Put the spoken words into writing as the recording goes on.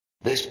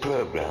This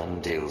program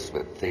deals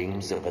with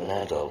themes of an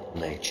adult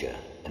nature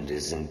and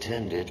is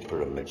intended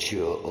for a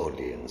mature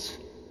audience.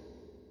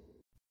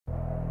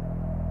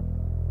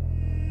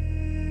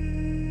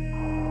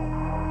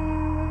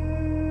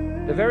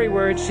 The very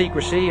word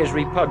secrecy is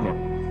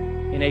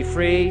repugnant in a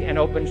free and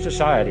open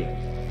society.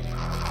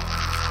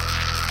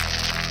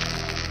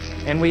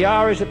 And we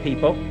are, as a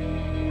people,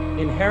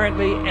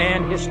 inherently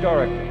and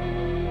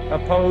historically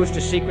opposed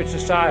to secret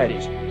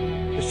societies,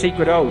 to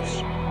secret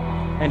oaths,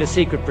 and to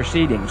secret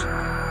proceedings.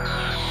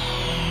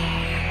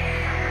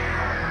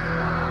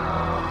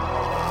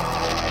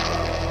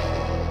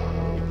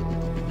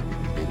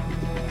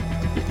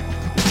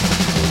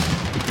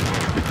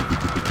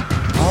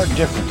 Our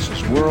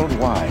differences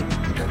worldwide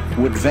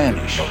would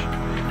vanish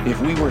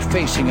if we were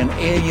facing an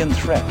alien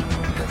threat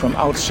from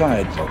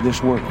outside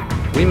this world.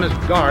 We must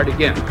guard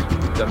against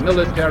the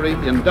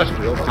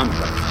military-industrial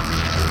complex.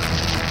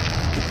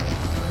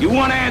 You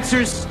want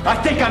answers? I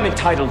think I'm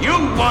entitled. You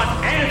want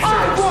answers?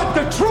 I want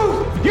the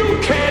truth! You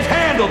can't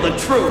handle the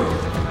truth!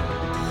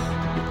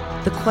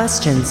 The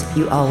questions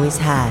you always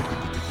had.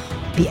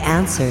 The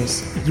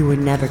answers you were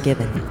never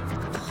given.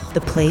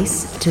 The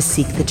place to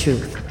seek the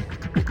truth.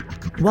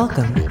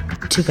 Welcome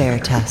to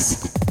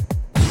Veritas.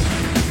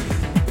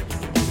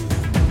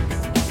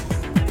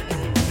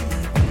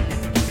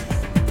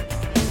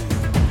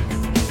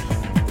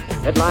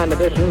 Headline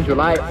edition,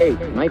 July 8,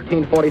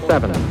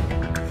 1947.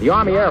 The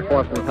Army Air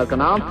Forces has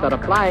announced that a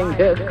flying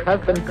disc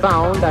has been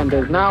found and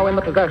is now in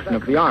the possession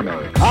of the Army.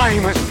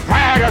 I'm as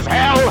mad as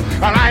hell,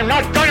 and I'm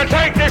not going to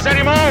take this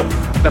anymore!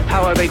 The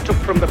power they took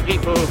from the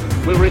people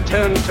will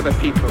return to the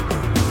people.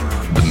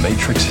 The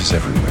Matrix is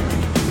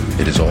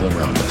everywhere. It is all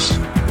around us.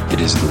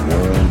 It is the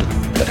world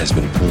that has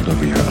been pulled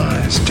over your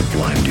eyes to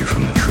blind you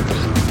from the truth.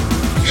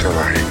 Shall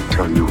I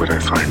tell you what I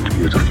find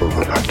beautiful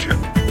about you?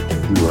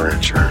 You are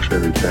at your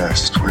very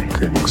best when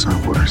things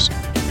are worse.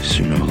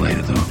 Sooner or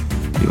later, though,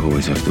 you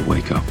always have to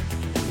wake up.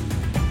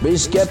 Be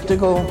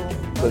skeptical,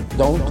 but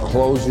don't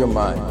close your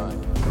mind.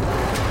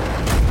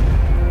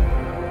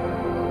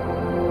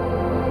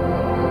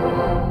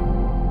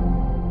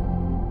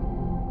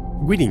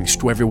 Greetings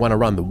to everyone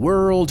around the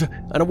world,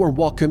 and a warm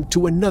welcome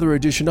to another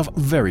edition of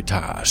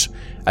Veritas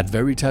at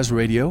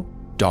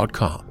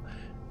veritasradio.com.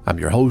 I'm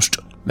your host,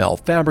 Mel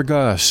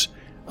Fabregas,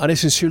 and I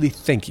sincerely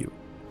thank you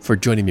for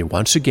joining me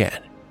once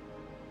again.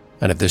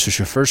 And if this is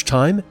your first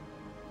time,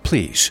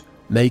 please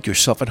make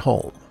yourself at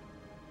home.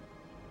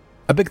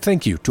 A big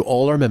thank you to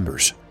all our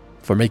members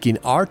for making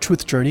our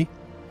truth journey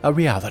a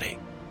reality.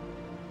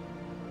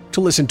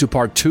 To listen to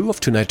part 2 of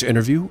tonight's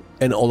interview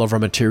and all of our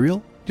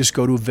material, just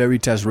go to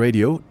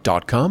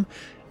veritasradio.com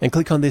and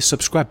click on the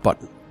subscribe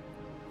button.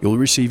 You'll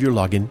receive your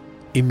login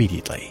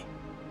immediately.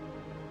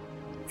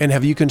 And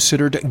have you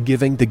considered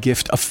giving the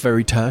gift of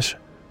Veritas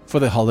for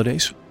the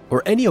holidays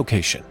or any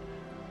occasion?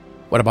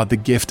 What about the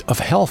gift of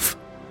health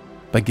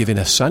by giving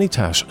a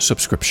Sanitas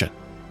subscription?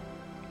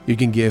 You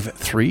can give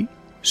 3,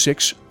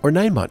 6, or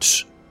 9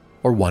 months,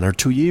 or 1 or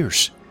 2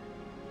 years.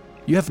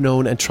 You have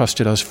known and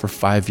trusted us for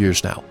 5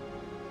 years now,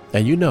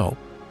 and you know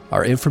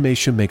our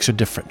information makes a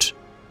difference,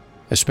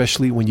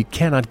 especially when you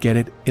cannot get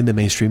it in the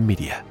mainstream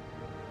media,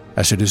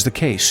 as it is the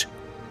case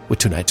with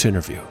tonight's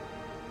interview.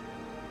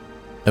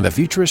 And the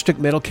futuristic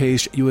metal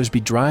case USB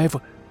drive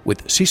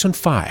with Season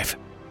 5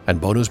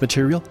 and bonus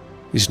material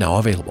is now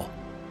available,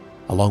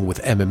 along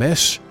with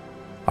MMS,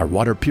 our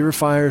water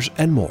purifiers,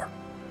 and more,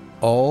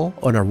 all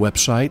on our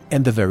website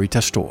and the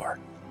Veritas store.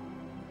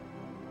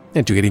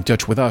 And to get in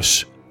touch with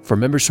us for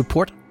member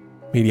support,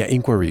 media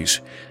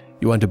inquiries,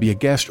 you want to be a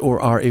guest or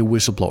are a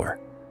whistleblower,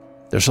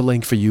 there's a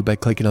link for you by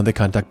clicking on the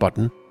contact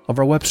button of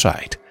our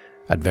website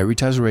at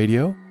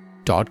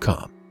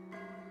veritasradio.com.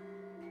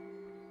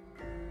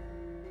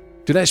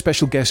 Tonight's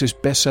special guest is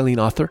best-selling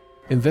author,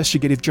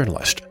 investigative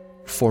journalist,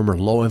 former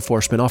law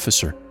enforcement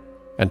officer,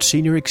 and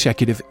senior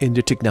executive in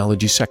the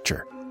technology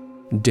sector,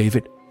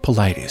 David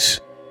Paulides.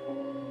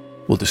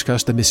 We'll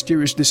discuss the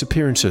mysterious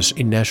disappearances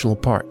in national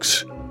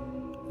parks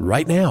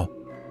right now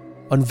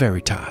on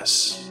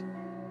Veritas.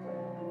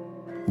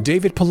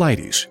 David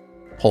Paulides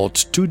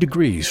holds 2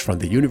 degrees from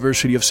the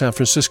University of San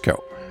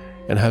Francisco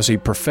and has a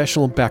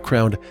professional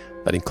background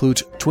that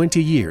includes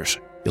 20 years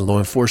in law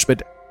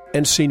enforcement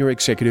and senior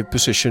executive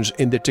positions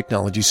in the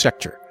technology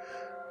sector.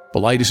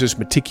 Paulides'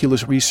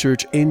 meticulous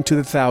research into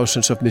the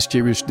thousands of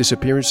mysterious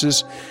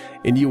disappearances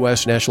in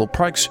U.S. national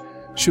parks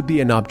should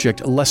be an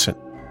object lesson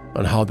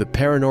on how the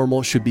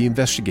paranormal should be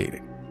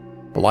investigated.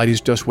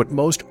 Paulides does what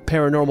most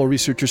paranormal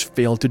researchers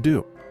fail to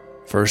do.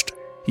 First,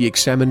 he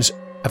examines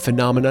a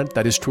phenomenon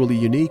that is truly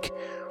unique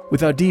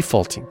without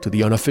defaulting to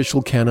the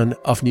unofficial canon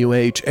of New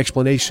Age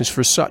explanations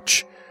for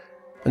such.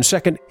 And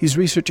second, his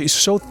research is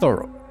so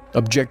thorough,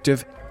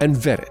 objective, and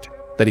vetted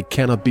that it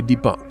cannot be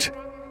debunked.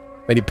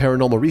 Many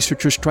paranormal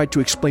researchers try to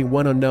explain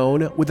one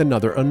unknown with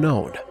another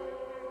unknown.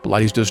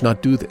 Paulides does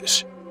not do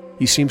this.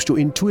 He seems to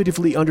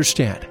intuitively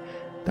understand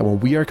that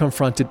when we are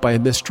confronted by a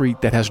mystery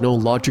that has no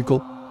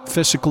logical,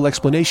 physical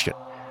explanation,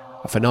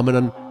 a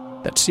phenomenon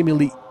that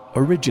seemingly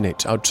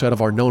originates outside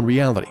of our known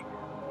reality,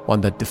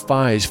 one that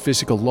defies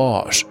physical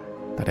laws,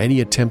 that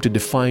any attempt to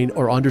define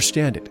or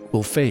understand it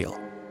will fail.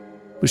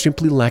 We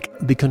simply lack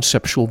the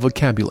conceptual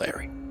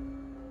vocabulary.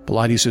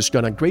 Paulides has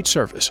done a great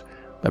service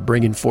by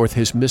bringing forth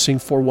his Missing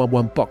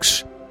 411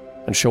 books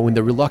and showing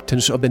the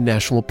reluctance of the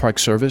National Park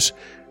Service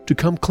to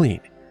come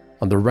clean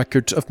on the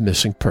records of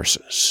missing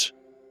persons.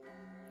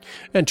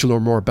 And to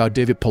learn more about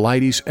David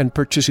Paulides and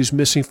purchase his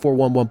Missing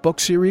 411 book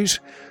series,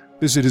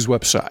 visit his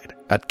website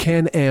at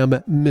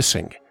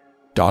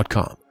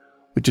canammissing.com,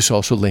 which is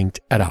also linked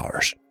at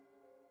ours.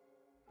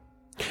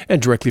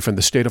 And directly from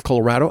the state of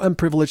Colorado, I'm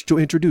privileged to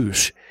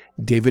introduce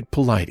David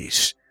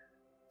Paulides.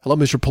 Hello,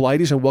 Mr.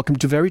 Paulides, and welcome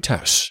to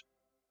Veritas.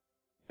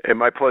 Hey,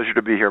 my pleasure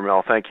to be here,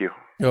 Mel. Thank you.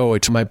 Oh,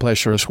 it's my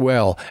pleasure as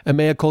well. And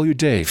may I call you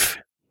Dave?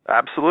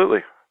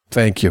 Absolutely.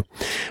 Thank you.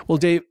 Well,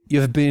 Dave,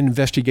 you have been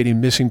investigating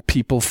missing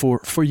people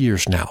for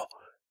years now.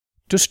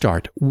 To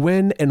start,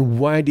 when and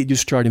why did you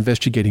start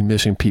investigating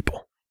missing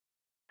people?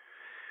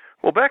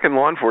 Well, back in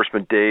law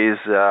enforcement days,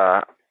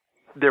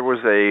 there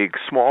was a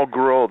small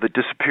girl that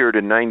disappeared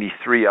in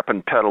 '93 up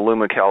in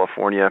Petaluma,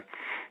 California,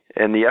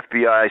 and the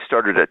FBI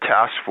started a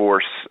task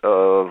force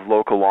of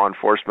local law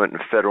enforcement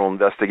and federal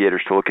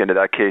investigators to look into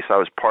that case. I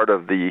was part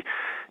of the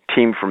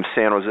team from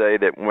San Jose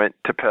that went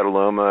to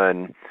Petaluma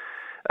and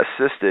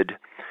assisted.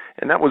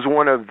 And that was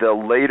one of the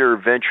later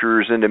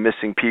ventures into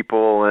missing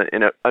people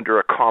under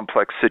a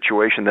complex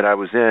situation that I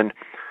was in.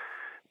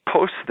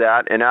 Post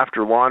that, and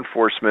after law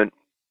enforcement,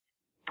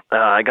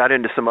 I got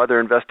into some other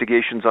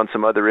investigations on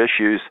some other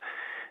issues.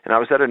 And I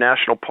was at a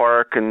national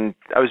park, and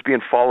I was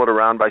being followed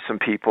around by some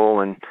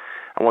people. And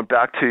I went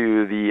back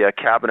to the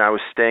cabin I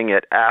was staying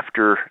at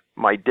after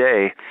my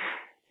day.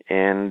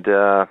 And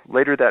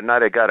later that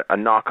night, I got a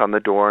knock on the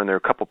door, and there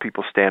were a couple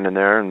people standing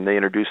there, and they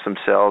introduced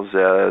themselves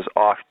as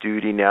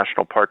off-duty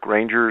National Park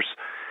Rangers.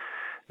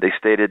 They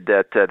stated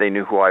that they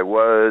knew who I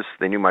was,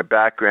 they knew my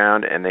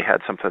background, and they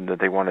had something that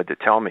they wanted to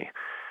tell me.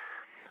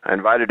 I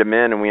invited them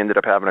in, and we ended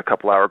up having a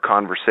couple-hour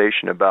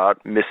conversation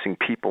about missing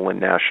people in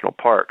national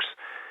parks.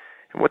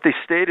 And what they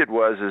stated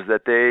was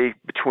that they,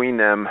 between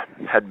them,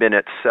 had been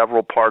at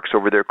several parks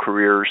over their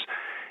careers,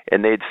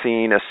 and they'd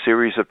seen a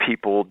series of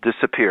people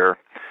disappear.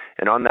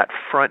 And on that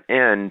front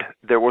end,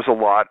 there was a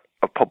lot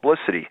of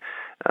publicity.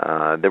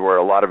 There were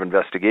a lot of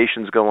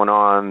investigations going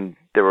on.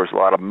 There was a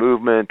lot of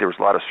movement. There was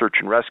a lot of search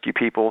and rescue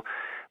people.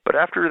 But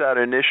after that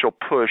initial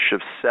push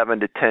of 7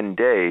 to 10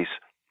 days,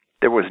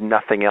 there was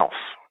nothing else.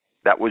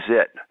 That was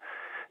it.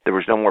 There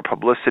was no more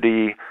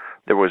publicity.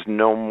 There was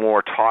no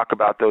more talk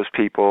about those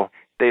people.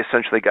 They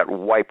essentially got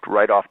wiped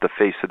right off the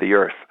face of the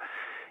earth.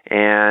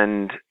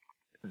 And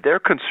their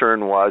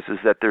concern was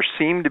that there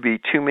seemed to be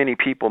too many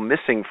people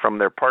missing from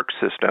their park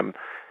system,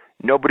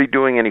 nobody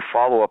doing any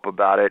follow-up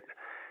about it,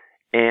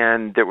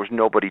 and there was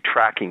nobody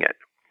tracking it.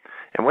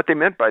 And what they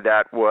meant by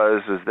that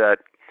was that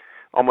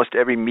almost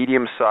every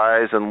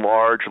medium-sized and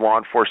large law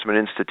enforcement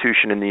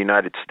institution in the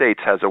United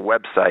States has a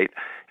website,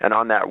 and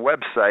on that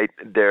website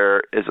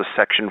there is a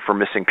section for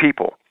missing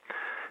people.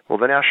 Well,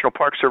 the National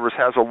Park Service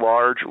has a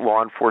large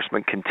law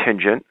enforcement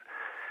contingent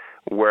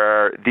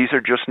where these are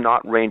just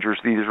not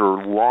rangers, these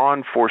are law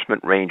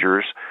enforcement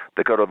rangers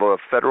that go to the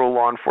Federal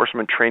Law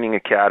Enforcement Training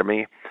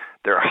Academy.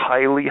 They're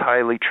highly,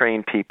 highly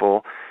trained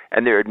people,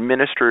 and they're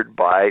administered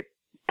by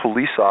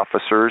police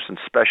officers and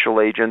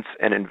special agents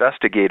and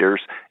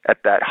investigators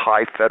at that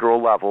high federal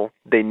level.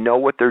 They know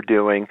what they're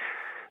doing.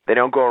 They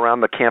don't go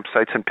around the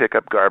campsites and pick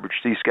up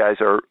garbage. These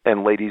guys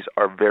and ladies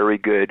are very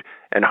good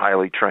and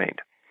highly trained.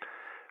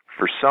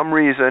 For some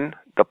reason,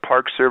 the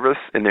Park Service,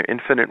 in their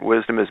infinite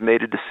wisdom, has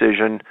made a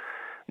decision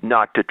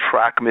not to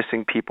track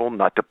missing people,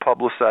 not to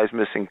publicize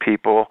missing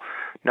people,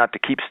 not to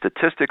keep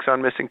statistics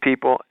on missing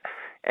people,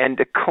 and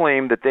to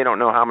claim that they don't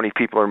know how many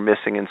people are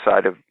missing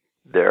inside of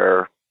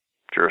their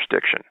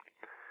jurisdiction.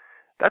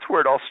 That's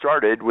where it all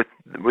started with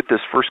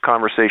this first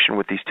conversation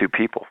with these two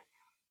people.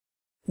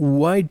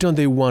 Why don't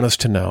they want us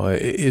to know?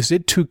 Is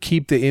it to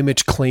keep the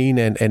image clean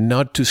and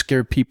not to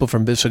scare people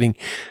from visiting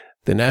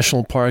the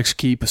national parks,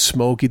 keep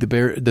Smokey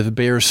the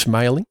bear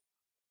smiling?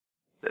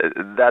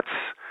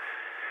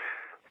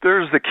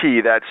 There's the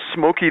key. That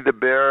Smokey the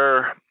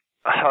bear,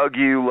 hug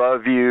you,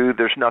 love you,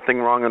 there's nothing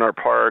wrong in our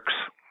parks.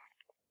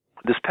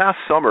 This past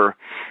summer,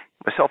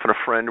 myself and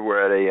a friend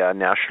were at a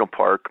national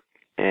park,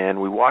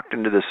 and we walked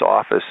into this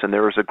office, and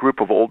there was a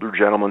group of older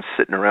gentlemen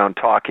sitting around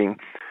talking,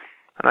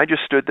 and I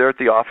just stood there at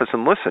the office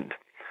and listened.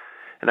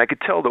 And I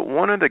could tell that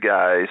one of the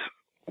guys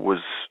was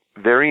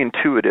very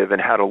intuitive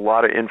and had a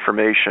lot of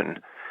information.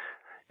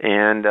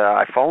 And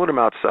I followed him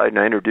outside, and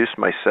I introduced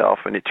myself,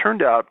 and it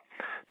turned out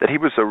that he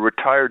was a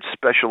retired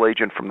special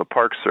agent from the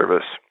Park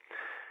Service.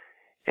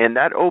 And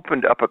that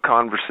opened up a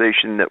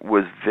conversation that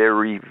was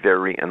very,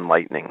 very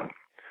enlightening.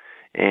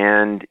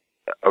 And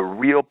a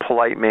real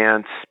polite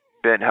man,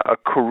 spent a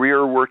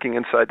career working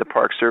inside the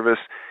Park Service,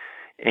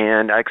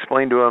 and I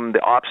explained to him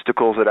the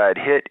obstacles that I had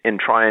hit in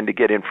trying to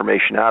get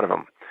information out of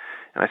him.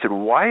 And I said,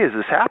 why is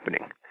this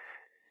happening?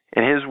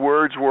 And his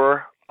words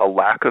were, a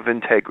lack of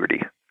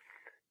integrity.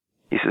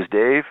 He says,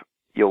 Dave,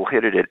 you'll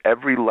hit it at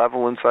every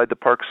level inside the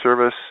Park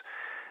Service.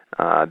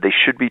 They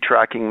should be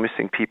tracking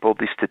missing people.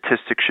 These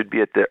statistics should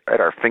be at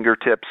our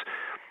fingertips.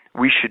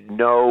 We should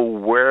know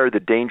where the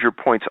danger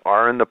points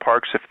are in the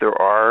parks if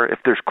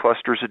there's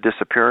clusters of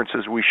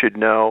disappearances, we should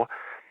know.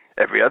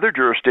 Every other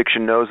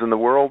jurisdiction knows in the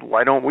world.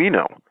 Why don't we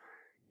know?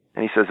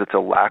 And he says it's a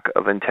lack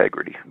of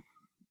integrity.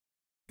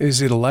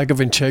 Is it a lack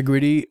of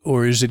integrity,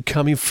 or is it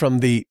coming from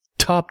the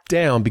top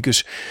down?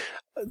 Because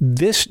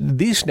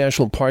these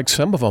national parks,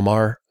 some of them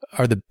are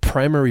the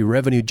primary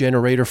revenue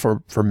generator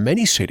for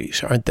many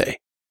cities, aren't they?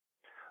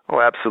 Oh,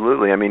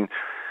 absolutely. I mean,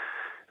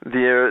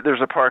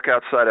 there's a park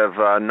outside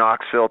of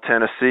Knoxville,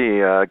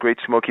 Tennessee, Great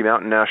Smoky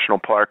Mountain National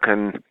Park,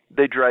 and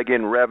they drag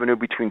in revenue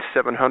between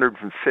 $750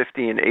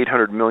 and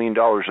 $800 million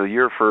a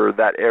year for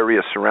that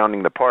area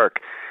surrounding the park.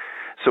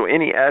 So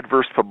any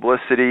adverse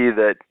publicity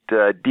that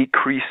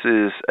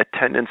decreases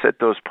attendance at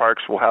those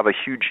parks will have a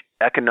huge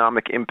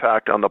economic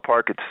impact on the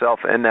park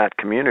itself and that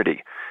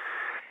community.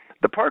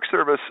 The Park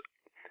Service,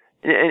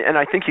 and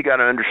I think you got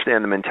to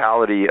understand the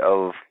mentality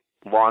of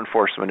law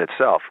enforcement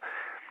itself.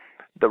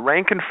 The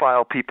rank and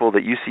file people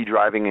that you see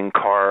driving in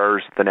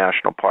cars, the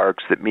national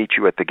parks that meet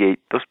you at the gate,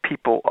 those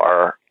people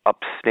are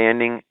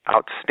upstanding,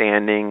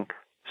 outstanding,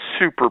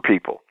 super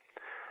people.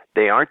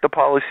 They aren't the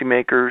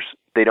policymakers.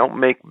 They don't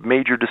make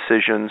major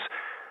decisions.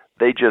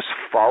 They just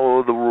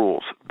follow the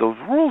rules. Those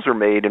rules are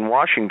made in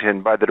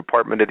Washington by the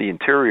Department of the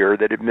Interior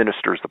that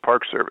administers the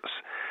Park Service.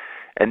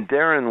 And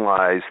therein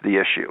lies the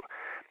issue.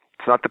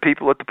 It's not the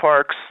people at the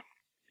parks.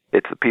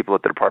 It's the people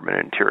at the Department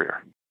of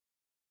Interior.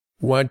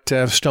 What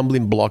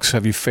stumbling blocks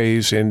have you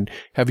faced, and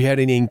have you had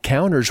any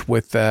encounters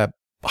with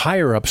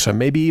higher-ups, or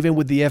maybe even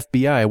with the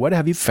FBI? What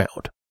have you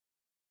found?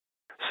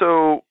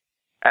 So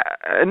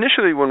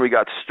initially when we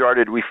got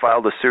started, we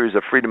filed a series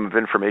of Freedom of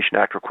Information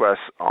Act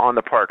requests on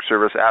the Park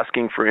Service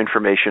asking for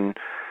information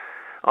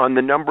on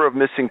the number of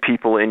missing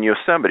people in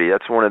Yosemite.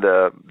 That's one of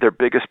their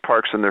biggest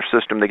parks in their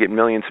system. They get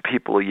millions of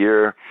people a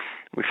year.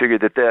 We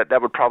figured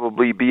that would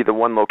probably be the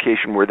one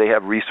location where they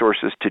have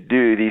resources to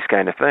do these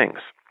kind of things.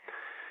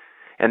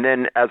 And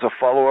then as a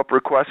follow-up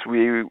request,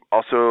 we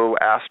also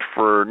asked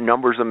for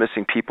numbers of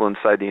missing people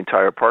inside the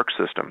entire park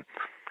system.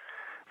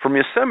 From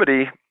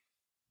Yosemite,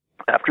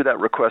 after that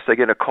request, I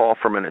get a call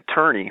from an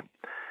attorney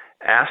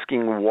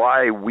asking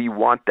why we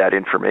want that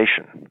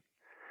information,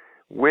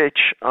 which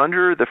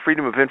under the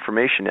Freedom of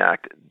Information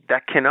Act,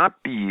 that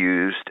cannot be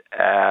used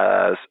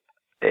as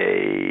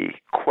a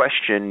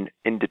question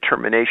in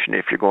determination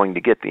if you're going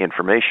to get the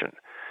information.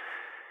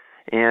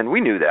 And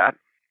we knew that.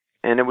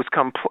 And it was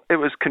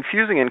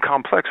confusing and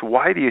complex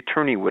why the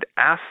attorney would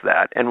ask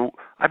that. And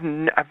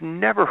I've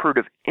never heard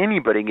of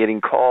anybody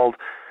getting called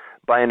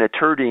by an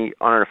attorney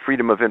on a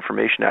Freedom of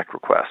Information Act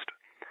request.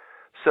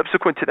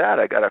 Subsequent to that,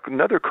 I got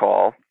another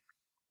call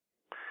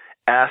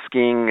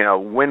asking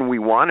when we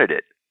wanted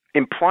it,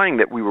 implying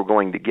that we were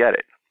going to get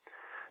it.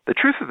 The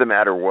truth of the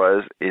matter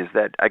is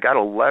that I got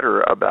a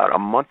letter about a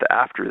month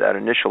after that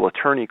initial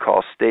attorney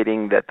call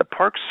stating that the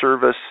Park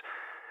Service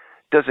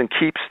doesn't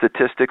keep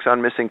statistics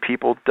on missing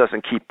people,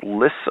 doesn't keep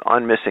lists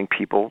on missing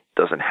people,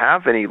 doesn't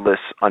have any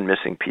lists on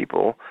missing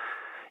people,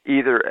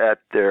 either at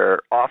their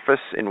office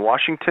in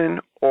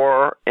Washington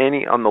or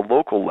any on the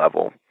local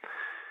level.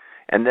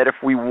 And that if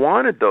we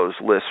wanted those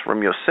lists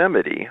from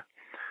Yosemite,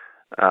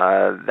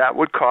 that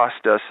would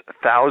cost us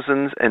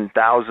thousands and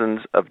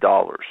thousands of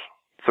dollars,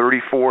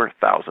 $34,000.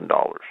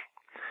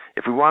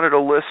 If we wanted a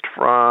list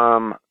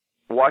from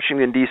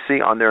Washington, D.C.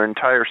 on their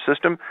entire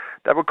system,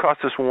 that would cost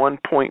us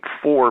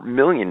 $1.4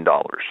 million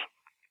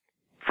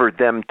for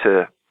them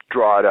to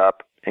draw it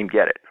up and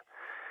get it.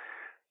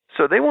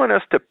 So they want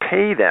us to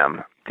pay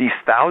them these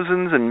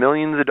thousands and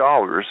millions of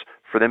dollars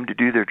for them to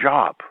do their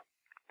job.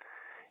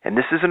 And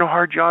this isn't a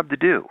hard job to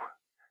do.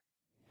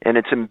 And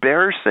it's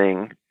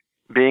embarrassing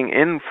being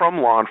in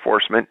from law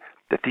enforcement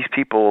that these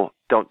people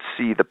don't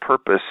see the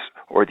purpose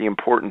or the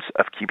importance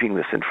of keeping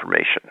this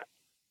information.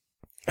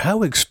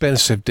 How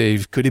expensive,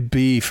 Dave, could it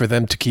be for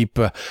them to keep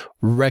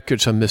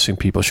records on missing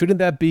people? Shouldn't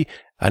that be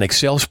an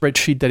Excel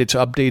spreadsheet that it's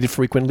updated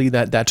frequently?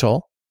 That's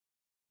all?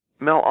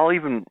 Mel, I'll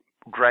even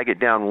drag it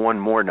down one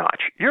more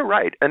notch. You're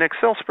right. An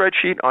Excel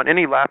spreadsheet on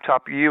any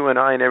laptop you and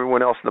I and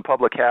everyone else in the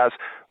public has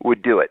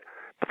would do it.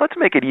 But let's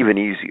make it even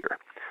easier.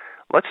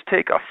 Let's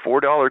take a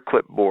 $4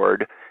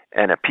 clipboard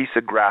and a piece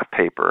of graph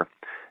paper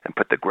and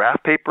put the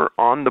graph paper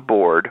on the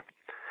board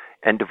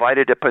and divide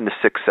it up into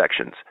 6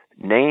 sections.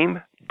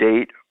 Name,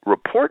 date,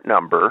 report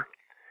number,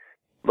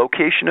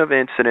 location of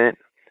incident,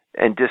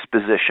 and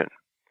disposition.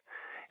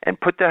 And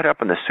put that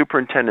up in the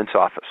superintendent's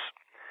office.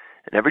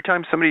 And every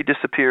time somebody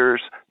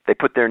disappears, they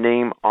put their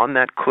name on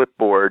that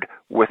clipboard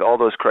with all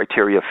those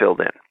criteria filled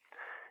in.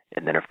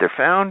 And then if they're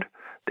found,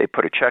 they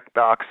put a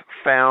checkbox,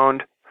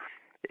 found,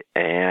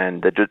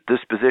 and the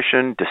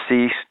disposition,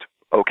 deceased,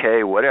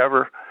 okay,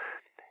 whatever.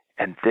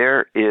 And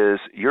there is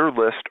your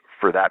list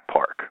for that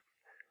park.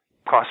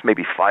 Costs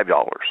maybe $5.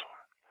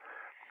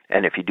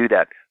 And if you do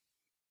that,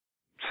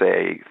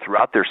 say,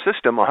 throughout their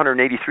system,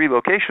 183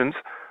 locations,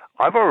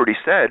 I've already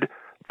said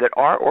that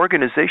our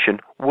organization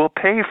will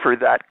pay for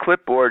that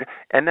clipboard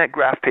and that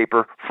graph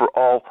paper for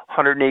all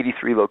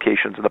 183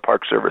 locations of the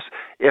Park Service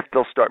if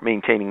they'll start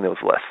maintaining those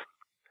lists.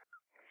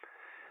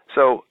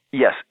 So,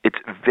 yes, it's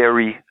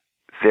very,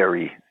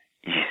 very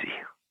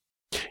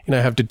easy. And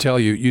I have to tell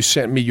you, you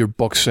sent me your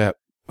book set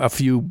a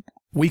few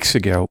weeks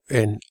ago,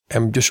 and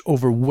I'm just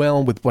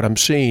overwhelmed with what I'm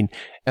seeing.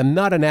 I'm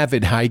not an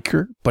avid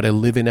hiker, but I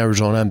live in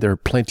Arizona, and there are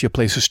plenty of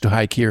places to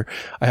hike here.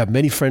 I have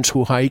many friends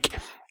who hike,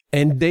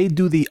 and they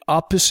do the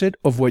opposite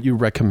of what you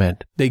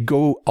recommend. They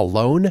go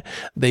alone.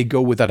 They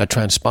go without a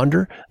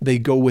transponder. They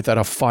go without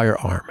a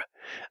firearm.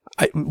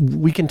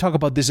 We can talk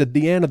about this at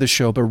the end of the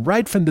show, but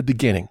right from the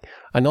beginning,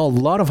 I know a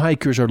lot of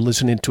hikers are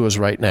listening to us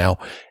right now,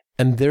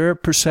 and their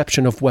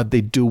perception of what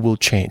they do will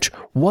change.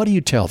 What do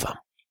you tell them?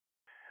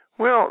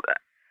 Well,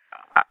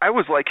 I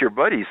was like your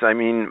buddies. I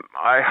mean,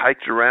 I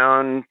hiked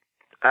around.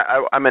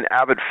 I'm an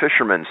avid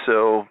fisherman,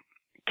 so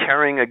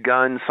carrying a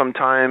gun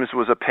sometimes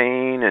was a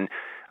pain, and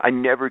I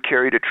never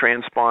carried a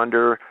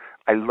transponder.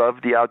 I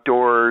loved the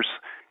outdoors,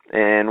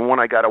 and when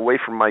I got away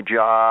from my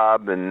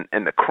job and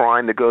the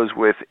crime that goes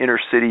with inner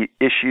city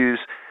issues,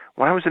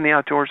 when I was in the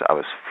outdoors, I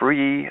was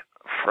free,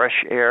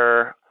 fresh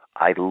air.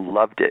 I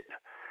loved it.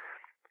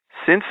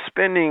 Since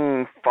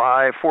spending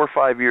 4 or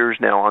 5 years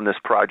now on this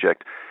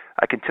project,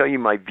 I can tell you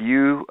my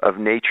view of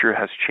nature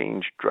has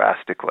changed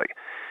drastically,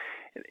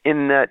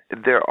 in that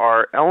there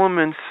are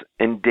elements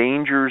and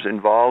dangers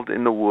involved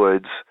in the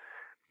woods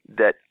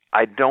that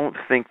I don't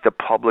think the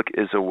public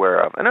is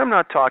aware of. And I'm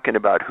not talking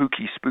about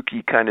hooky,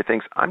 spooky kind of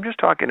things. I'm just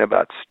talking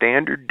about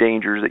standard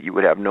dangers that you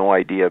would have no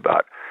idea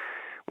about.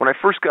 When I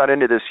first got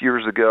into this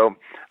years ago,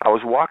 I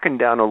was walking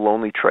down a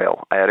lonely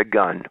trail. I had a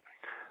gun.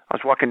 I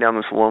was walking down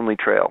this lonely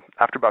trail.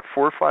 After about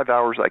 4 or 5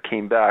 hours, I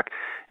came back,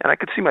 and I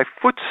could see my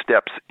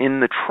footsteps in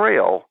the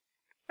trail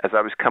as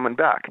I was coming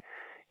back.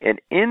 And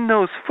in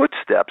those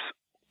footsteps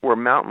were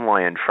mountain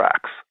lion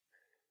tracks.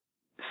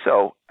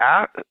 So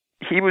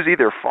he was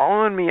either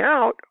following me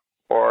out,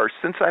 or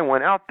since I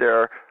went out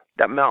there,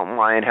 that mountain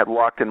lion had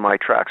walked in my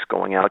tracks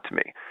going out to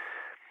me.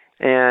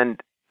 And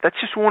that's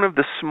just one of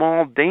the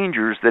small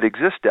dangers that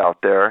exist out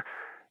there,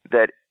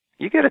 that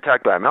you get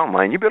attacked by a mountain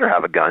lion, you better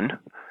have a gun.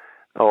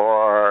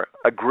 Or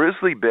a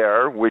grizzly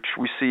bear, which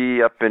we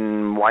see up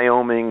in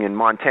Wyoming and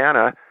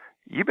Montana,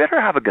 you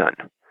better have a gun.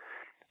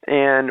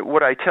 And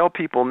what I tell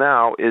people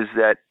now is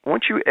that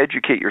once you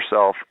educate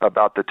yourself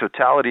about the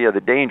totality of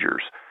the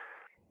dangers,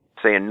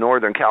 say in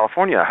Northern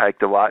California, I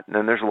hiked a lot, and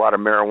then there's a lot of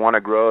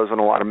marijuana grows and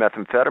a lot of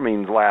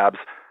methamphetamine labs.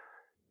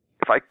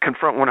 If I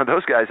confront one of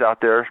those guys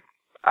out there,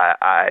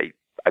 I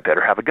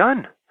better have a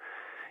gun.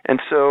 And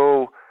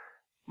so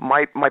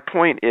my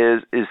point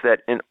is that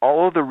in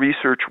all of the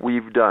research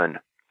we've done,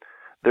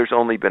 there's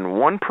only been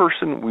one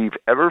person we've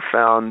ever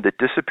found that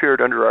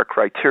disappeared under our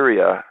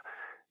criteria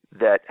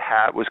that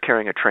was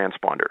carrying a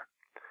transponder.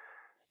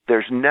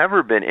 There's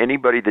never been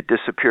anybody that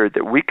disappeared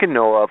that we can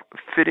know of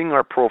fitting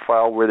our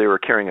profile where they were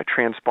carrying a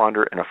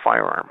transponder and a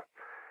firearm.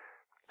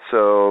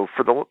 So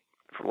for the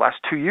last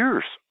 2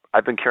 years,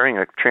 I've been carrying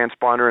a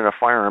transponder and a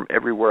firearm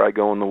everywhere I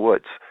go in the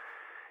woods.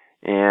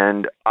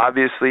 And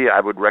obviously,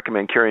 I would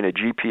recommend carrying a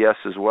GPS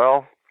as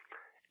well,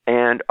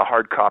 and a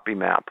hard copy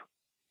map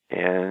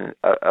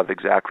of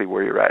exactly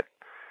where you're at.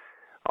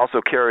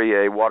 Also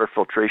carry a water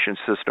filtration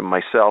system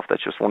myself.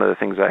 That's just one of the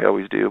things I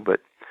always do.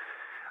 But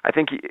I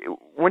think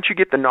once you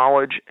get the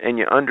knowledge and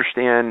you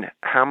understand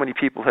how many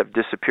people have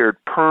disappeared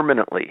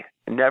permanently,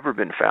 never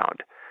been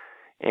found,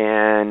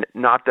 and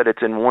not that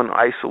it's in one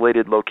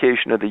isolated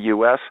location of the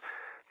U.S.,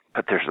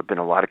 but there's been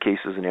a lot of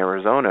cases in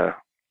Arizona,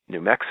 New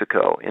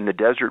Mexico, in the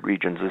desert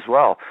regions as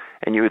well.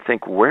 And you would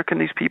think, where can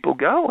these people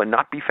go and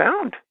not be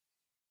found?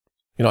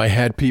 You know, I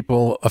had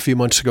people a few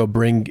months ago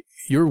bring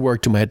your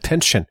work to my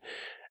attention.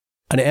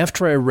 And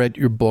after I read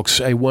your books,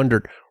 I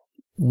wondered,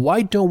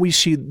 why don't we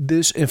see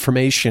this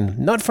information,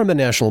 not from the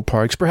national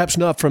parks, perhaps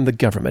not from the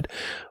government,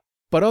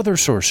 but other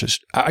sources?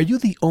 Are you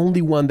the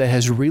only one that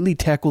has really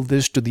tackled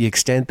this to the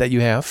extent that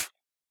you have?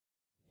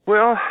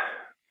 Well,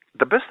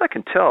 the best I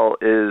can tell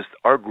is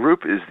our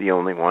group is the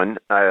only one.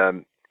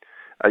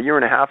 A year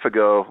and a half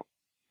ago,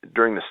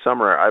 during the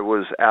summer, I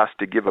was asked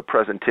to give a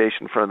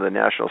presentation in front of the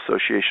National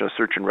Association of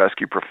Search and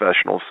Rescue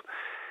Professionals.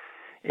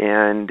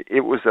 And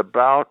it was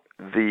about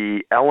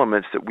the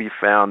elements that we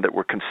found that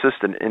were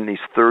consistent in these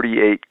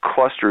 38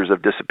 clusters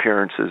of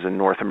disappearances in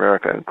North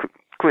America,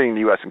 including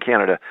the U.S. and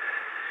Canada.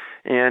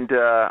 And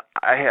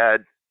I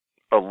had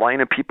a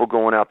line of people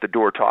going out the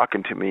door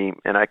talking to me,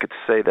 and I could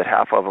say that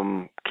half of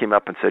them came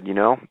up and said, you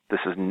know,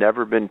 this has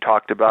never been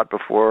talked about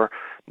before.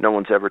 No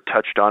one's ever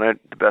touched on it.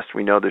 The best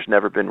we know, there's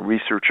never been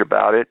research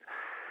about it.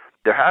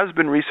 There has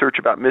been research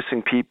about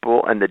missing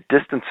people and the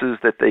distances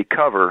that they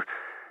cover,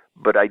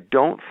 but I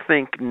don't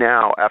think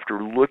now,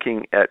 after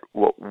looking at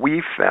what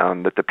we've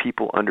found, that the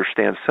people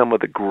understand some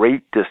of the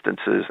great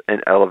distances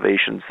and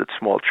elevations that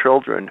small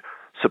children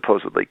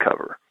supposedly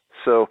cover.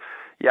 So,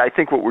 yeah, I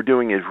think what we're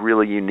doing is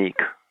really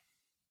unique.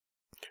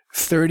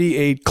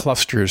 38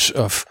 clusters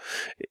of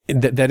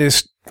that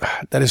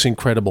is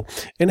incredible.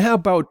 And how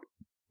about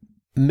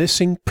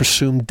missing,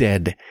 presumed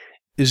dead.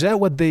 Is that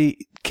what they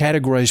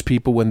categorize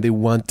people when they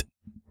want,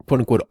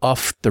 quote-unquote,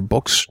 off their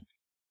books?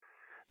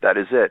 That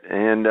is it.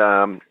 And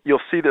you'll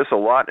see this a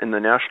lot in the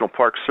National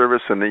Park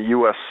Service and the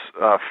U.S.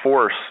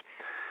 Force.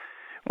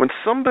 When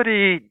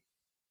somebody,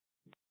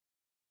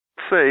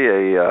 say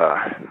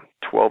a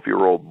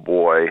 12-year-old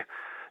boy,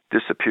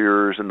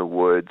 disappears in the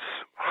woods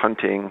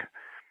hunting,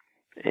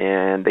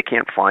 and they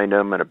can't find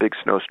him, and a big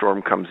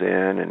snowstorm comes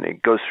in, and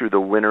it goes through the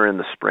winter and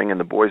the spring, and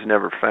the boy's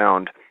never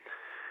found,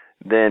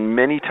 then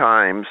many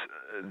times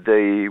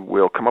they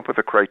will come up with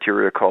a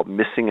criteria called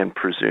missing and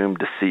presumed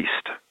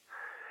deceased,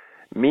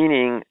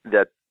 meaning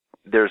that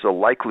there's a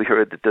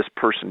likelihood that this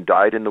person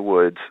died in the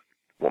woods,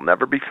 will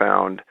never be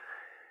found,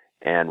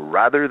 and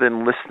rather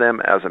than list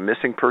them as a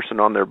missing person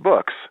on their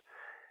books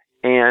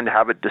and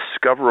have it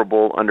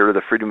discoverable under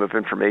the Freedom of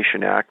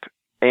Information Act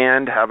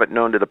and have it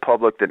known to the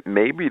public that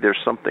maybe there's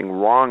something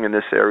wrong in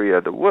this area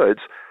of the woods,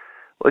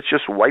 let's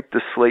just wipe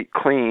the slate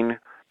clean,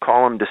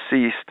 call them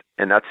deceased,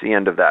 and that's the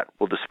end of that.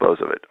 We'll dispose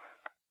of it.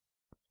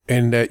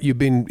 And you've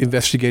been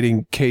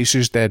investigating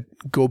cases that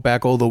go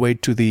back all the way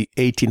to the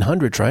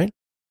 1800s, right?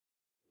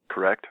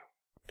 Correct.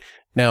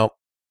 Now,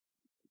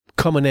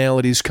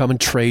 commonalities, common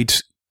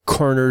traits,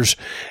 corners,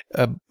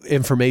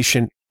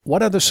 information.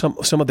 What are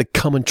some of the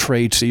common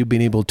traits that you've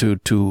been able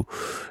to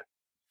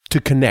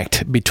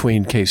connect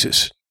between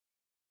cases?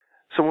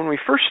 So when we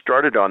first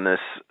started on this,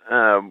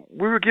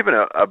 we were given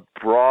a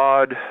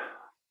broad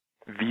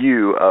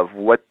view of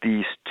what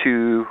these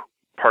two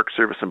Park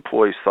Service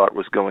employees thought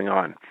was going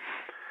on.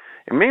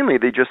 And mainly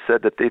they just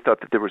said that they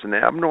thought that there was an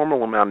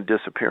abnormal amount of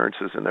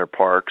disappearances in their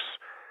parks.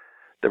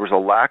 There was a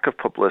lack of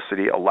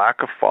publicity, a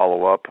lack of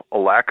follow-up, a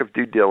lack of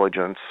due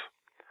diligence,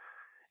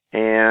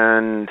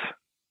 and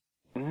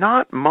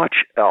not much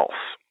else.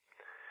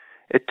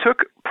 It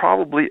took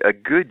probably a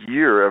good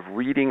year of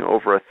reading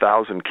over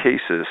 1,000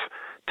 cases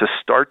to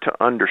start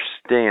to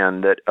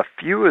understand that a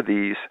few of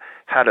these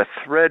had a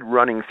thread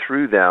running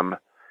through them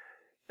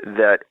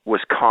that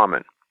was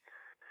common.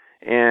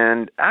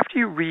 And after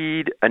you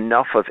read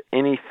enough of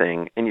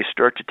anything and you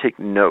start to take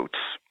notes,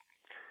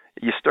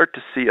 you start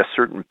to see a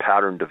certain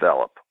pattern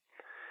develop.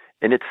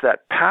 And it's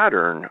that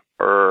pattern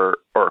or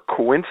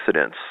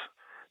coincidence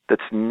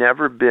that's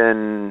never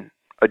been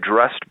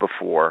addressed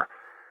before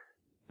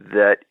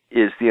that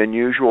is the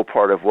unusual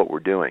part of what we're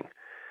doing.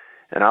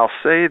 And I'll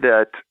say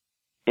that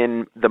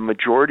in the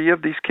majority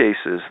of these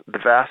cases, the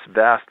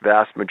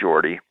vast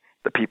majority,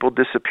 the people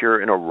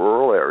disappear in a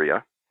rural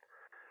area.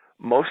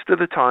 Most of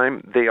the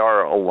time, they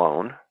are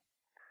alone.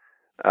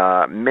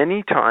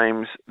 Many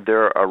times,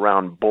 they're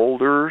around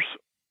boulders,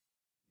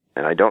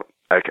 and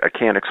I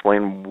can't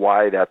explain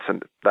why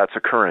that's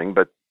occurring,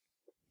 but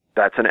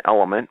that's an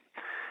element.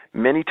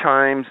 Many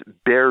times,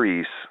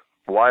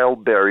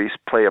 wild berries,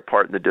 play a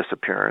part in the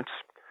disappearance.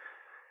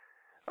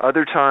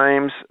 Other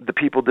times, the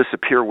people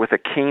disappear with a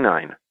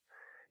canine,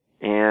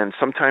 and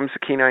sometimes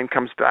the canine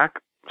comes back,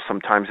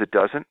 sometimes it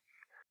doesn't.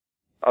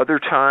 Other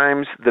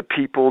times, the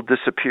people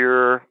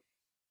disappear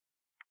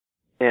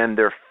and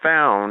they're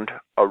found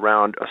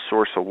around a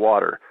source of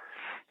water.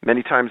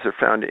 Many times they're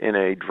found in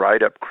a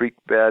dried up creek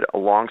bed,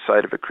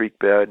 alongside of a creek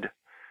bed.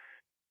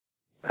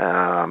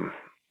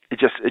 It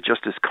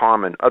just is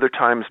common. Other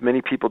times,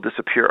 many people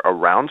disappear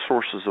around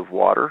sources of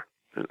water.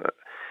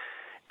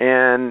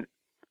 And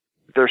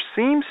there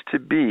seems to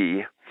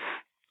be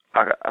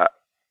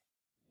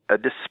a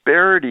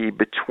disparity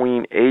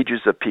between ages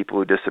of people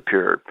who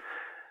disappeared.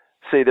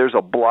 Say there's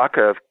a block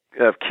of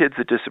kids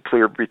that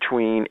disappear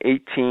between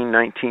 18,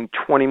 19,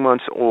 20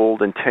 months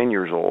old and 10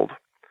 years old.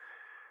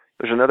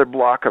 There's another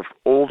block of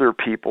older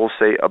people,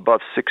 say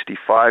above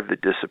 65,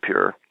 that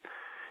disappear.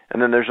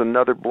 And then there's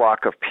another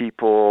block of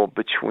people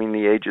between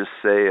the ages,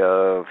 say,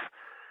 of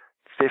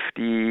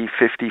 50,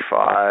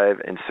 55,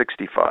 and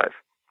 65.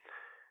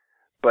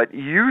 But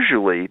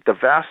usually, the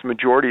vast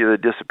majority of the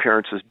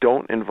disappearances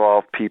don't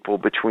involve people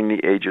between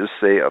the ages,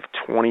 say, of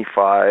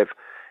 25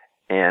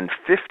 and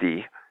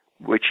 50,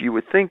 which you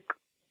would think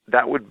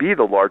that would be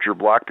the larger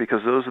block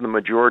because those are the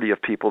majority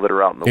of people that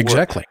are out in the woods.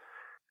 Exactly.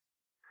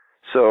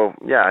 So,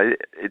 yeah,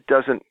 it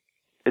doesn't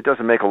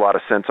make a lot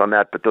of sense on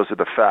that, but those are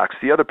the facts.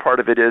 The other part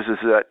of it is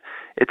that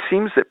it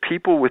seems that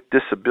people with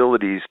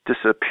disabilities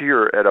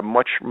disappear at a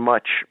much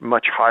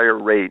higher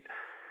rate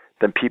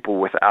than people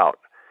without.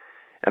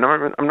 And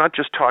I'm not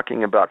just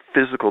talking about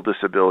physical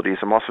disabilities.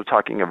 I'm also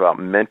talking about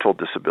mental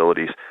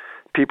disabilities.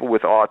 People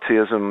with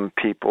autism,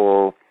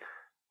 people,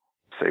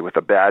 say, with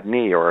a bad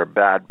knee or a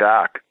bad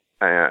back,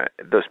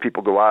 those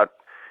people go out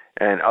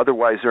and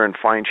otherwise they're in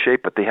fine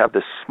shape, but they have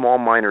this small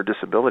minor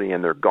disability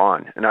and they're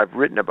gone. And I've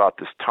written about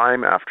this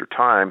time after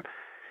time,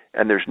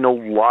 and there's no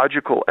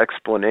logical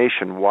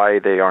explanation why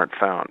they aren't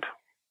found.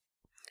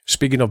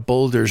 Speaking of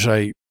boulders,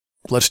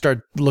 let's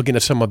start looking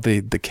at some of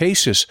the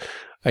cases.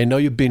 I know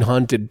you've been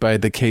haunted by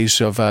the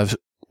case of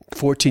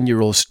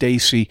 14-year-old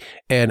Stacy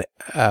and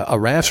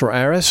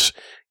Aras.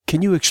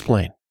 Can you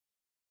explain?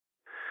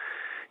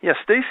 Yeah,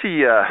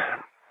 Stacy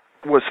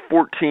was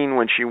 14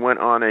 when she went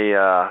on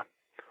a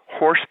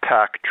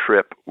horseback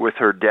trip with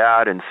her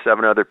dad and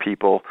 7 other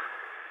people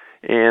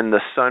in the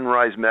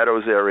Sunrise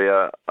Meadows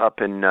area up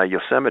in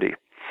Yosemite.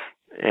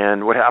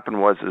 And what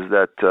happened was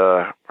that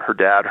her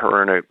dad,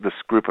 her, and this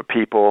group of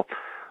people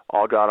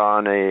all got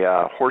on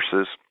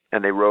horses,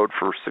 and they rode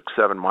for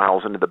 6-7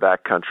 miles into the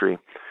backcountry.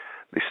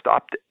 They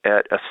stopped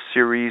at a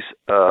series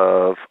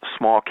of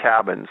small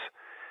cabins,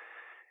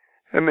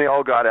 and they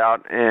all got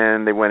out,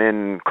 and they went in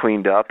and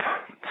cleaned up.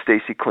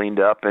 Stacy cleaned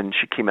up, and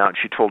she came out, and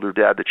she told her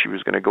dad that she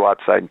was going to go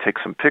outside and take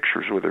some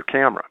pictures with her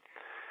camera.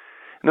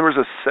 And there was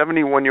a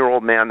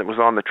 71-year-old man that was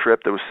on the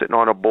trip that was sitting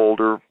on a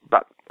boulder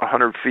about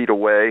 100 feet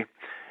away,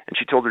 and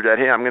she told her dad,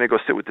 hey, I'm going to go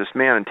sit with this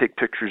man and take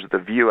pictures of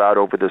the view out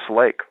over this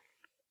lake.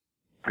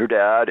 Her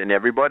dad and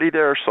everybody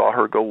there saw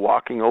her go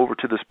walking over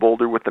to this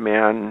boulder with the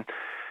man and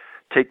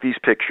take these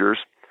pictures.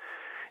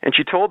 And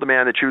she told the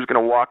man that she was going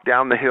to walk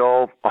down the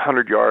hill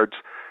 100 yards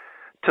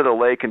to the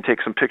lake and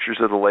take some pictures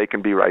of the lake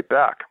and be right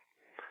back.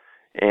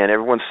 And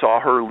everyone saw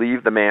her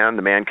leave the man.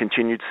 The man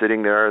continued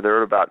sitting there.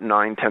 They're at about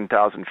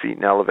 9,000-10,000 feet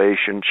in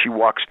elevation. She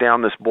walks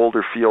down this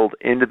boulder field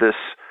into this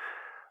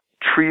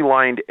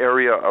tree-lined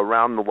area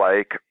around the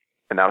lake,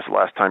 and that was the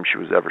last time she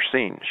was ever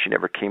seen. She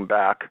never came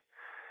back.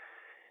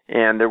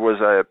 And there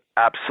was a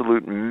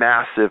absolute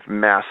massive,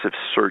 massive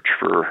search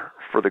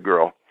for the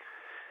girl.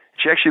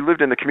 She actually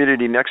lived in the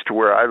community next to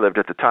where I lived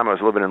at the time. I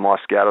was living in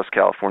Los Gatos,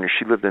 California.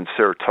 She lived in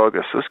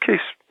Saratoga. So this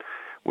case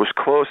was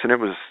close, and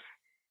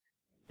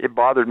it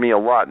bothered me a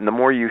lot. And the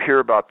more you hear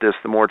about this,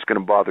 the more it's going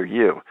to bother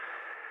you.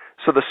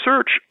 So the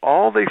search,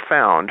 all they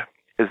found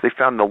is they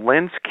found the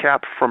lens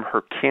cap from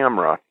her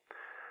camera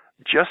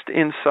just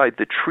inside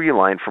the tree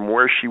line from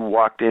where she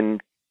walked in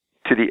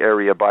to the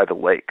area by the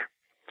lake.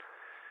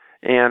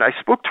 And I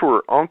spoke to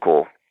her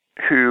uncle,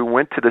 who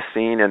went to the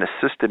scene and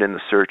assisted in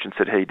the search, and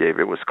said, hey, Dave,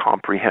 it was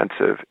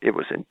comprehensive. It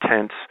was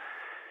intense.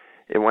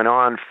 It went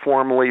on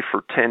formally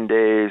for 10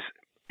 days,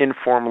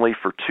 informally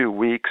for 2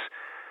 weeks.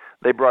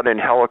 They brought in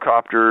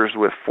helicopters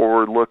with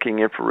forward-looking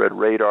infrared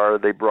radar.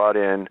 They brought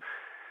in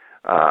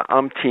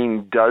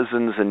umpteen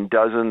dozens and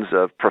dozens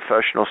of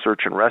professional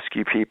search and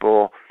rescue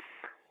people.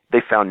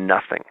 They found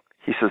nothing.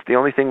 He says, the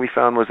only thing we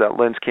found was that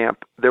lens camp.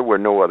 There were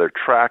no other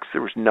tracks.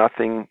 There was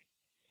nothing.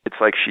 It's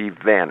like she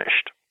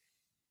vanished.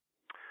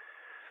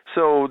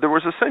 So there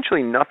was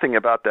essentially nothing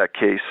about that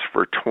case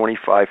for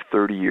 25,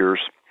 30 years.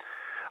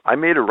 I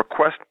made a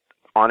request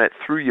on it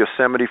through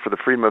Yosemite for the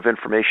Freedom of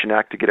Information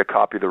Act to get a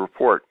copy of the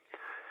report.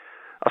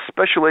 A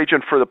special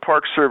agent for the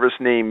Park Service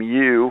named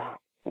Yu,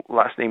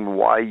 last name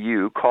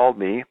Y-U, called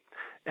me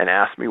and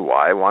asked me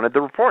why I wanted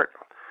the report.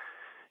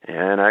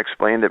 And I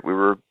explained that we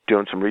were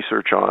doing some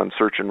research on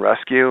search and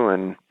rescue,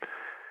 and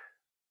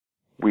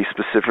we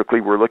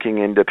specifically were looking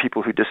into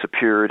people who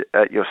disappeared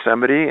at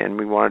Yosemite, and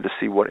we wanted to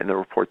see what in the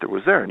report there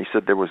was there. And he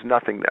said there was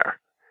nothing there.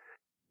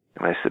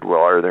 And I said,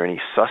 well, are there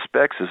any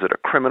suspects? Is it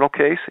a criminal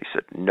case? He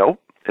said, no,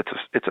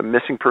 it's a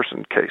missing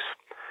person case.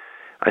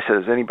 I said,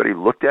 has anybody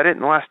looked at it in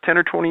the last 10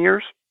 or 20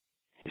 years?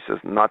 He says,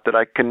 not that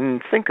I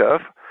can think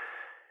of.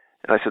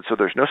 And I said, so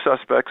there's no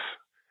suspects.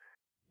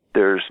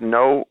 There's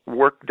no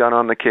work done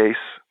on the case.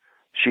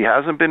 She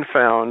hasn't been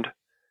found.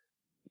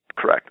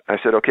 Correct. I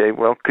said, okay,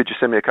 well, could you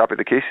send me a copy of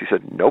the case? He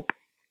said, nope.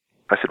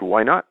 I said,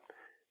 why not?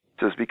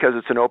 He says, because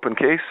it's an open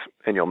case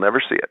and you'll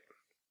never see it.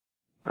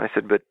 I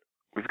said, but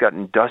we've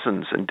gotten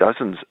dozens and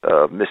dozens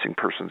of missing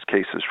persons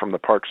cases from the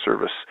Park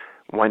Service.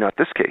 Why not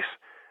this case?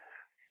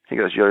 He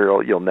goes,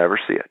 you'll never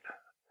see it.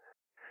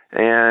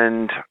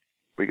 And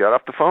we got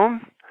off the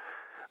phone.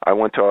 I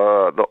went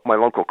to my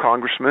local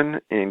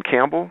congressman in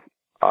Campbell.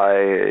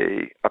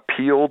 I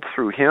appealed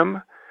through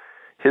him.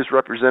 His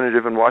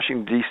representative in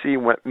Washington, D.C.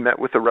 met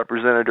with a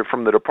representative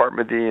from the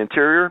Department of the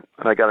Interior,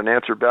 and I got an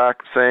answer back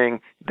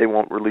saying they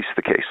won't release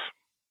the case.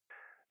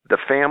 The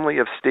family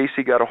of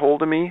Stacy got a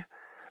hold of me.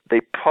 They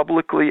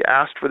publicly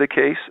asked for the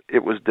case.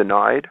 It was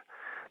denied.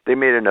 They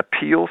made an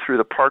appeal through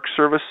the Park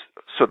Service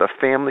so the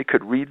family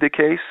could read the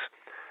case.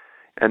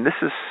 And this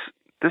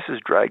is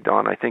dragged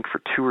on, I think, for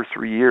 2 or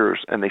 3 years,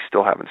 and they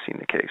still haven't seen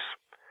the case.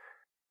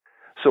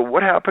 So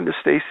what happened to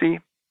Stacy?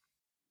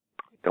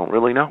 Don't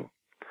really know.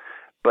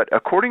 But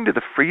according to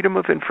the Freedom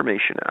of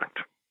Information Act,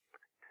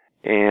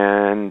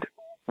 and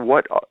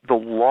what the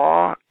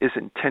law is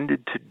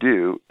intended to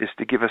do is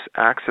to give us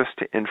access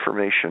to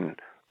information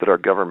that our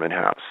government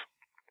has.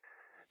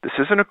 This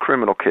isn't a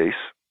criminal case.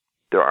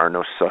 There are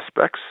no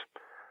suspects.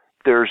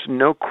 There's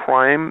no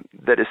crime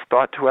that is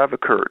thought to have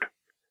occurred.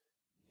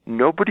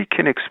 Nobody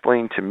can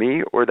explain to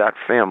me or that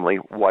family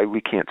why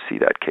we can't see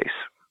that case.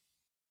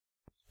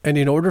 And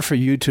in order for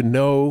you to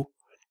know,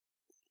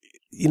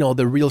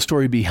 the real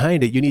story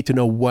behind it, you need to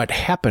know what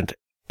happened.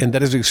 And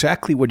that is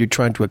exactly what you're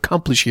trying to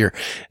accomplish here.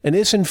 And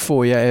isn't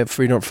FOIA,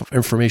 Freedom of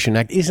Information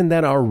Act, isn't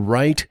that our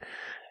right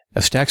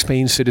as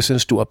tax-paying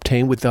citizens to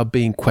obtain without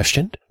being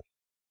questioned?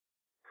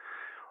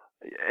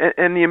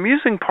 And the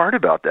amusing part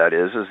about that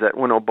is that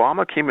when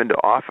Obama came into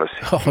office,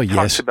 he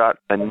talked about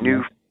a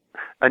new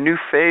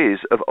phase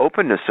of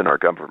openness in our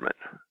government.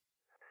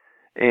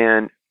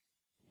 And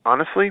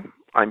honestly,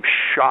 I'm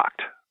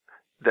shocked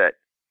that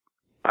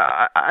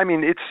I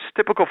mean, it's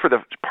typical for the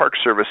Park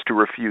Service to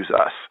refuse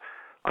us.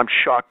 I'm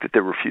shocked that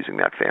they're refusing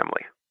that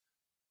family.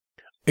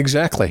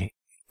 Exactly.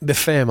 The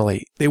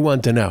family. They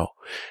want to know.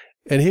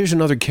 And here's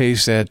another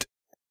case that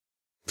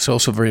is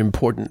also very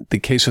important. The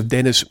case of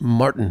Dennis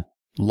Martin,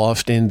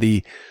 lost in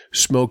the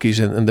Smokies.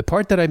 And the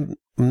part that I'm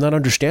not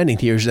understanding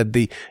here is that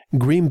the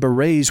Green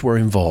Berets were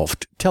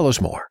involved. Tell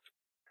us more.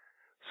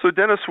 So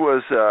Dennis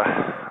was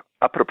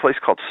up at a place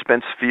called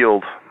Spence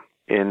Field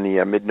in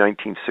the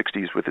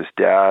mid-1960s with his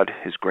dad,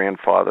 his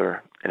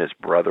grandfather, and his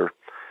brother.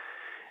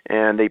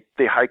 And they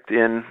hiked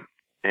in,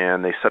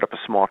 and they set up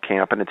a small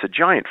camp. And it's a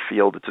giant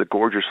field. It's a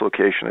gorgeous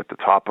location at the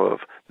top of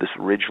this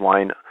ridge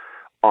line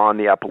on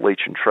the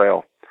Appalachian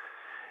Trail.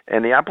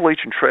 And the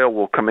Appalachian Trail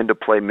will come into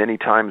play many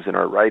times in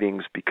our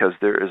writings because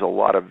there is a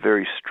lot of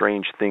very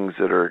strange things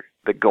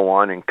that go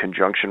on in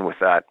conjunction with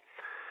that.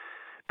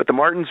 But the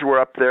Martins were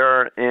up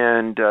there,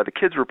 and the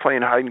kids were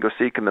playing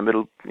hide-and-go-seek in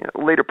the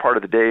later part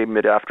of the day,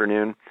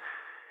 mid-afternoon.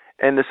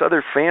 And this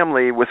other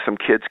family with some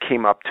kids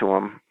came up to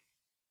them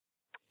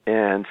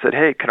and said,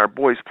 "Hey, can our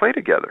boys play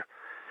together?"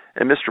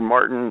 And Mr.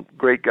 Martin,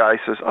 great guy,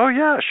 says, "Oh,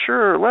 yeah,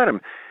 sure, let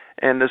him."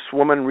 And this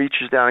woman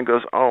reaches down and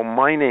goes, "Oh,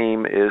 my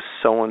name is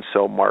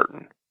so-and-so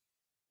Martin."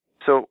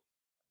 So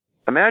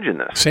imagine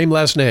this. Same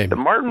last name. The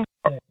Martins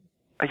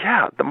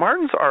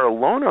are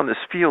alone on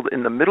this field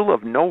in the middle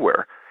of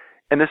nowhere.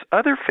 And this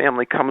other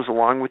family comes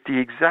along with the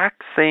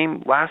exact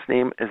same last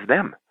name as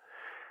them.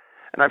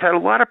 And I've had a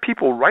lot of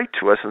people write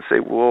to us and say,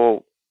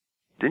 "Well,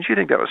 didn't you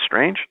think that was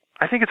strange?"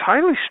 I think it's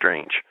highly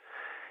strange.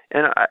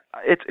 And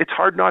it's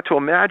hard not to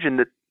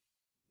imagine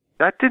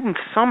that didn't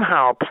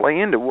somehow play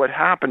into what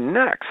happened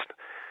next.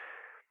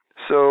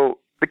 So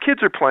the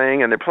kids are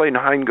playing, and they're playing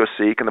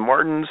hide-and-go-seek, and the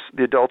Martins,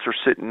 the adults, are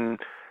sitting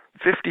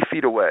 50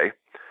 feet away.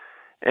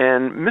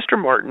 And Mr.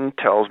 Martin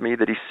tells me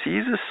that he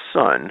sees his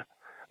son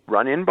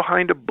run in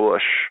behind a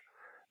bush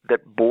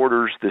that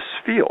borders this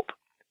field.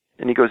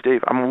 And he goes,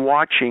 "Dave, I'm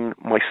watching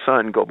my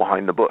son go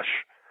behind the bush.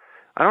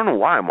 I don't know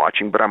why I'm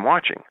watching, but I'm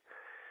watching."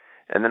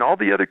 And then all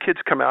the other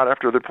kids come out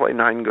after they're playing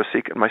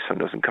hide-and-go-seek, and my son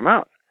doesn't come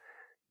out.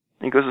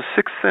 And he goes, "The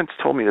sixth sense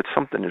told me that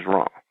something is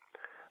wrong."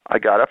 I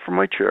got up from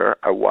my chair,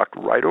 I walked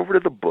right over to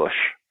the bush,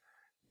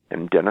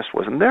 and Dennis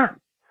wasn't there.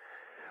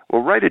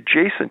 Well, right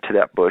adjacent to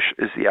that bush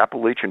is the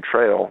Appalachian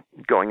Trail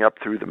going up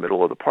through the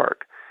middle of the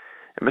park.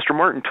 And Mr.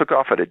 Martin took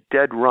off at a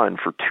dead run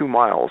for 2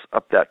 miles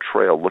up that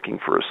trail looking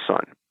for his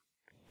son.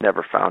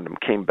 Never found him,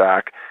 came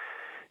back.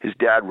 His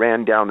dad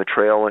ran down the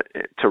trail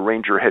to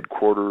ranger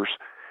headquarters.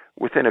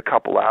 Within a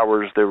couple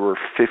hours, there were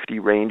 50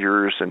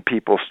 rangers, and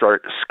people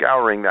start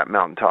scouring that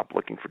mountaintop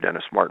looking for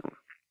Dennis Martin.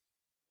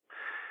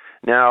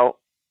 Now,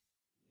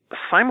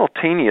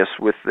 simultaneous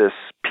with this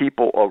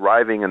people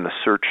arriving and the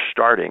search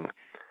starting,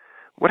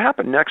 what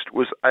happened next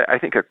was, I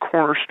think, a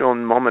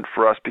cornerstone moment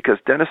for us because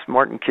Dennis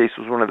Martin case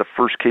was one of the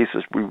first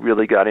cases we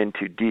really got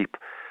into deep.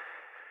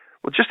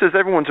 Well, just as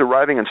everyone's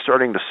arriving and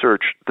starting to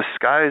search, the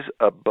skies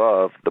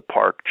above the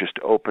park just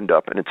opened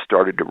up and it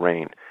started to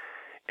rain.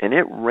 And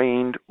it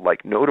rained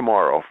like no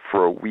tomorrow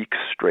for a week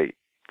straight.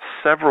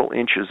 Several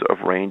inches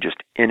of rain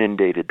just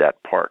inundated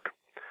that park.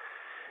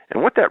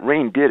 And what that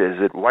rain did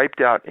is it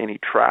wiped out any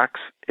tracks,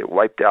 it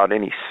wiped out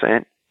any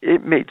scent.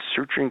 It made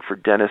searching for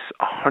Dennis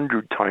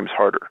 100 times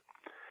harder.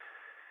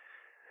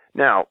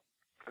 Now,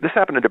 this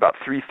happened at about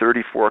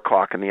 3:30, 4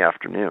 o'clock in the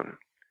afternoon.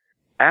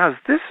 As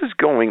this is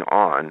going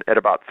on, at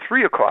about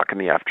 3 o'clock in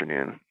the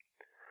afternoon,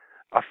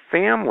 a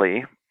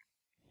family,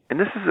 and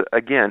this is,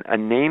 again, a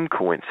name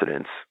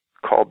coincidence,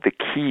 called the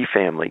Key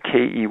family,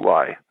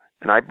 K-E-Y.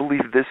 And I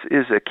believe this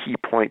is a key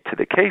point to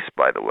the case,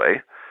 by the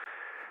way.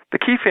 The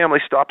Key family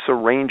stops a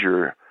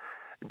ranger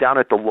down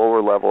at the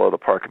lower level of the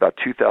park, about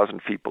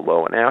 2,000 feet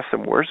below, and asks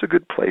him, "Where's a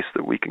good place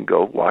that we can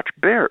go watch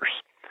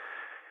bears?"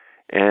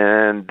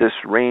 And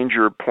this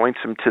ranger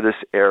points him to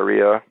this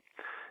area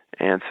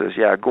and says,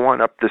 "Yeah, go on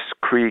up this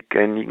creek,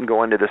 and you can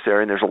go into this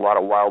area, and there's a lot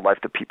of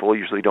wildlife that people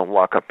usually don't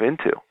walk up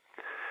into."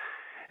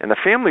 And the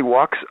family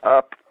walks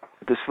up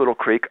this little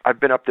creek. I've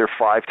been up there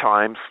 5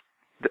 times,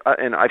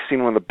 and I've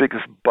seen one of the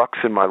biggest bucks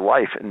in my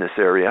life in this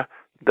area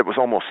that was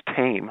almost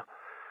tame.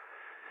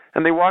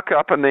 And they walk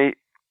up, and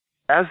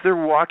as they're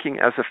walking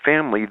as a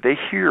family, they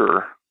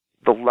hear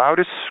the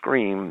loudest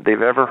scream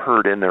they've ever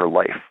heard in their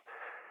life.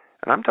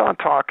 And I'm not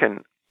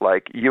talking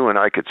like you and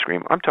I could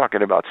scream. I'm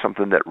talking about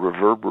something that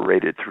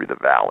reverberated through the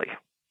valley.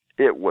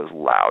 It was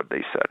loud,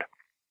 they said.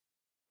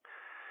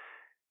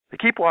 They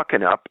keep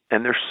walking up,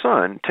 and their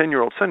son,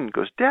 10-year-old son,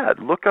 goes, "Dad,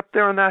 look up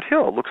there on that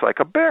hill. It looks like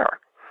a bear."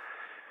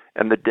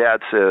 And the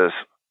dad says,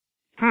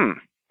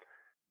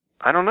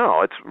 I don't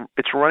know.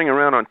 It's running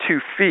around on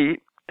 2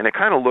 feet, and it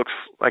kind of looks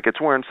like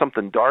it's wearing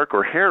something dark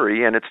or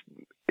hairy, and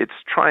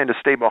it's trying to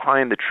stay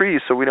behind the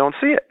trees so we don't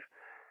see it."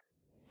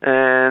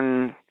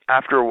 And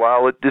after a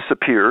while, it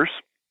disappears,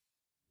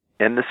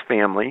 and this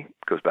family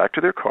goes back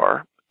to their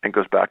car and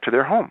goes back to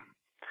their home.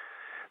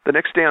 The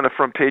next day on the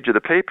front page of the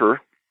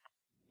paper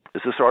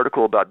is this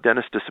article about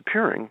Dennis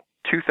disappearing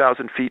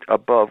 2,000 feet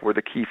above where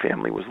the Key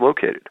family was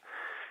located.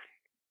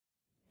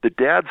 The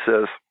dad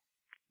says,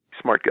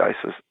 smart guy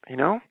says,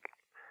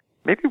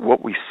 maybe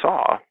what we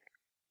saw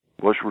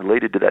was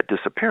related to that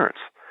disappearance.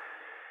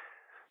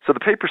 So the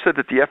paper said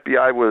that the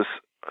FBI was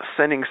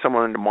sending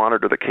someone to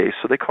monitor the case,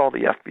 so they call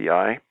the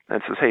FBI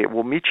and says, hey,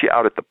 we'll meet you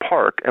out at the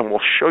park and we'll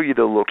show you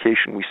the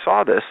location we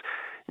saw this.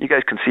 You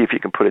guys can see if you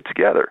can put it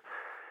together.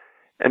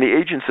 And the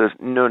agent says,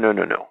 no.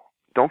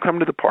 Don't come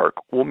to the park.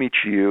 We'll meet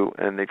you.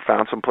 And they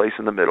found some place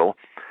in the middle.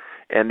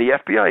 And the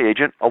FBI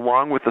agent,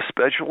 along with the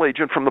special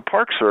agent from the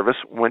Park Service,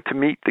 went to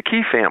meet the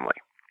Key family.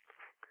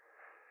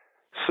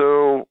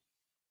 So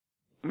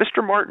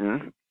Mr.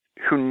 Martin,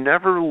 who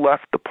never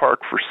left the park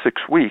for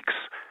 6 weeks,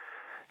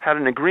 had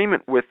an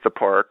agreement with the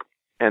park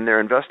and their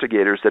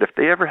investigators that if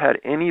they ever had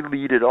any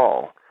lead at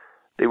all,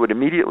 they would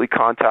immediately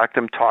contact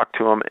him, talk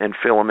to him, and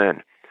fill him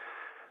in.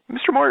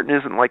 Mr. Martin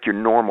isn't like your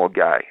normal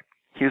guy.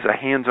 He's a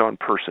hands-on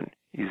person.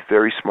 He's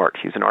very smart.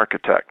 He's an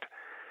architect.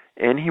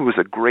 And he was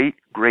a great,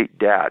 great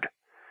dad.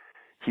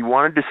 He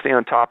wanted to stay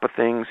on top of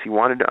things. He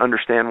wanted to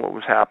understand what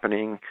was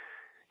happening.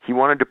 He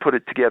wanted to put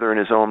it together in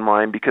his own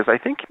mind because I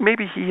think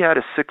maybe he had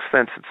a sixth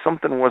sense that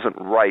something wasn't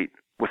right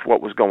with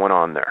what was going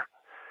on there.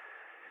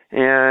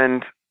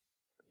 And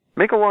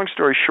make a long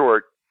story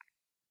short,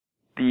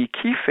 the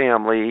Key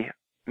family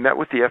met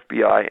with the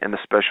FBI and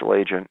the special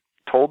agent,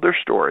 told their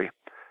story,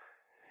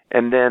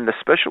 and then the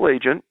special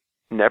agent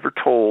never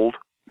told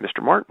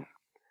Mr. Martin.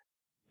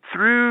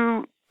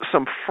 Through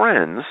some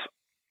friends,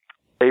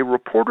 a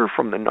reporter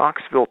from the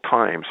Knoxville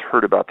Times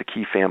heard about the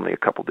Key family a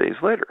couple days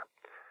later,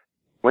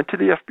 went to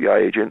the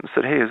FBI agent and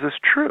said, hey, is this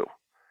true?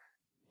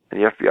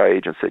 And the FBI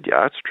agent said,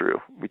 yeah, it's true.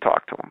 We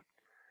talked to him.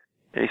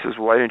 And he says,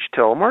 well, why didn't you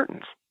tell the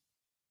Martins?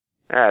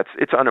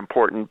 It's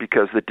unimportant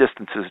because the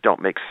distances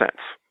don't make sense.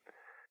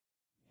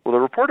 Well, the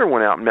reporter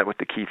went out and met with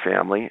the Key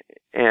family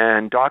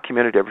and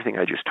documented everything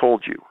I just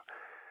told you.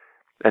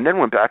 And then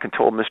went back and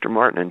told Mr.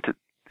 Martin,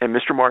 and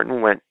Mr.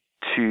 Martin went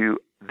to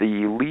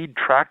the lead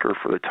tracker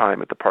for the time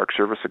at the Park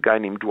Service, a guy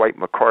named Dwight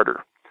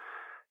McCarter,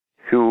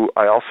 who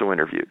I also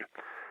interviewed.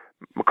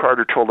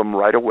 McCarter told him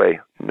right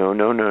away, no.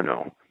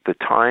 The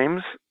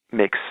times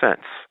make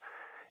sense.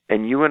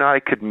 And you and I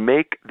could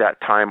make that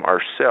time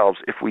ourselves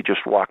if we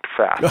just walked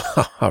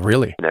fast.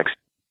 Really?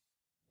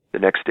 The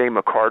next day,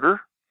 McCarter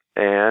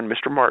and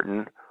Mr.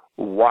 Martin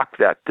walked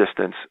that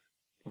distance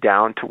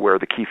down to where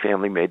the Key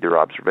family made their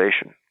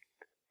observation.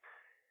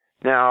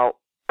 Now,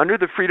 under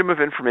the Freedom of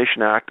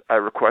Information Act, I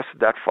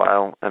requested that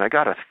file, and I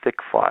got a thick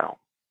file.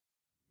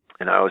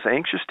 And I was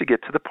anxious to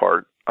get to the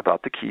part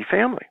about the Key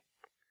family.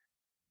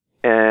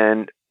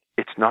 And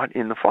it's not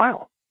in the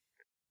file.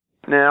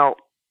 Now,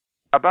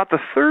 about the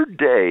third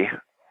day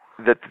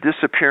that the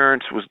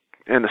disappearance was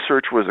and the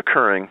search was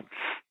occurring,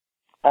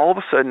 all of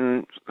a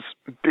sudden,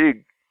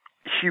 big,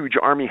 huge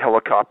Army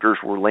helicopters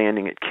were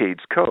landing at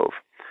Cades Cove.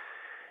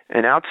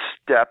 And out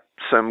stepped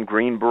some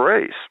Green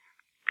Berets.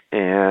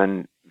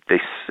 And they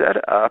set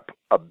up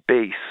a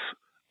base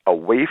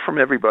away from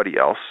everybody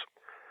else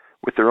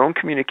with their own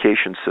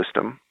communication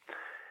system,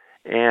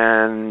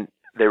 and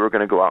they were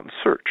going to go out and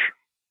search.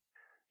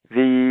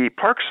 The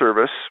Park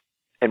Service,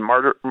 and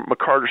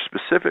McCarter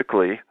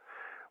specifically,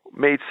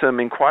 made some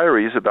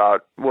inquiries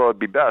about, well, it'd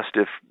be best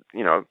if,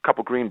 a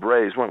couple Green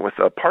Berets went with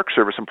a Park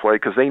Service employee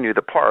because they knew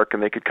the park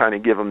and they could kind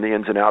of give them the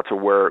ins and outs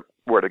of where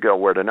to go,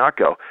 where to not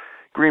go.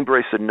 Green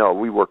Berets said, no,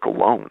 we work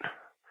alone.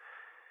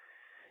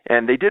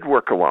 And they did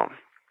work alone.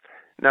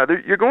 Now,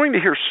 you're going to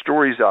hear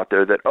stories out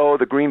there that,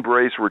 the Green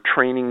Berets were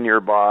training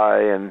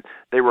nearby and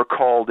they were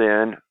called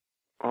in.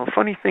 Well, the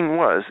funny thing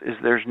is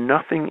there's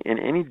nothing in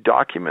any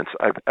documents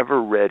I've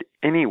ever read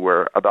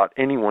anywhere about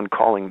anyone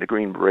calling the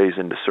Green Berets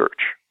into search.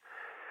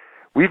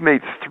 We've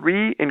made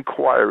 3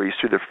 inquiries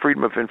through the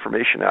Freedom of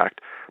Information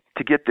Act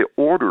to get the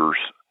orders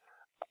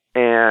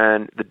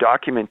and the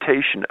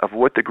documentation of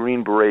what the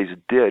Green Berets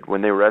did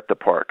when they were at the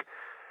park.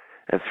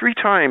 And 3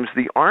 times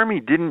the Army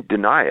didn't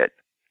deny it.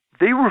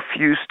 They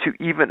refused to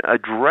even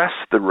address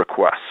the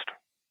request.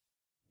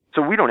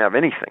 So we don't have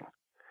anything,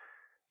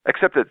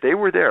 except that they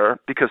were there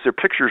because their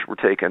pictures were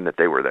taken that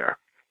they were there.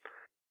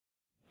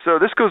 So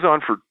this goes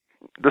on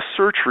the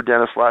search for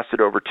Dennis lasted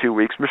over 2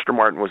 weeks. Mr.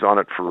 Martin was on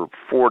it for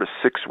 4 to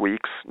 6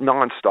 weeks,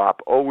 nonstop,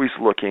 always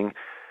looking.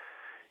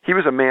 He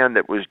was a man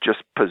that was just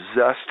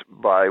possessed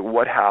by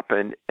what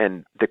happened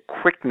and the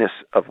quickness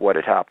of what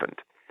had happened.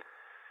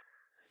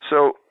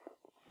 So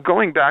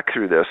going back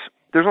through this,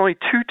 there's only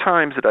 2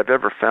 times that I've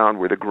ever found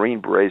where the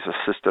Green Berets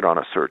assisted on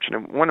a search,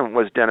 and one of them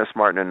was Dennis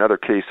Martin, another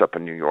case up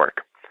in New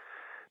York.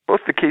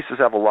 Both the cases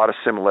have a lot of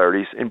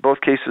similarities. In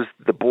both cases,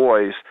 the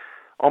boys,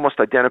 almost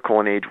identical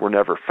in age, were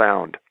never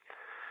found.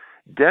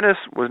 Dennis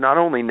was not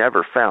only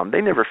never found,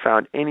 they never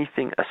found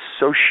anything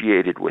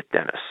associated with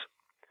Dennis.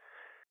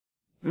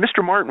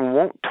 Mr. Martin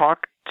won't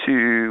talk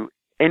to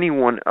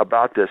anyone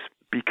about this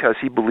because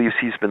he believes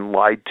he's been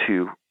lied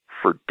to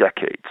for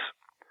decades.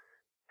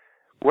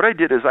 What I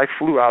did is I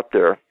flew out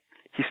there.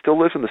 He still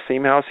lives in the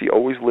same house he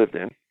always lived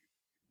in.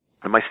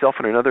 And myself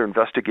and another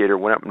investigator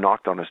went up and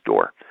knocked on his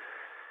door.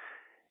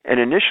 And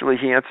initially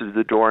he answered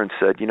the door and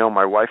said,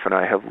 my wife and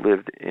I have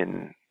lived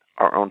in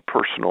our own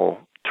personal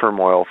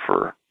turmoil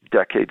for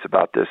decades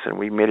about this, and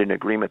we made an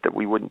agreement that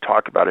we wouldn't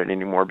talk about it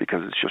anymore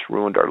because it's just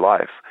ruined our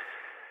lives.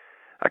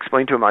 I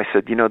explained to him, I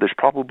said, there's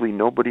probably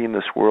nobody in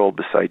this world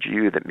besides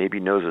you that maybe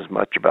knows as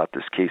much about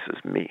this case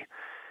as me.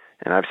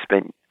 And I've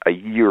spent a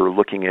year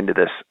looking into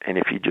this, and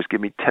if you just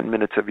give me 10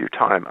 minutes of your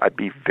time, I'd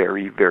be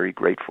very, very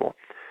grateful.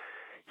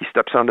 He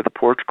steps onto the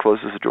porch,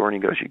 closes the door, and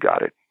he goes, you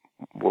got it.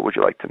 What would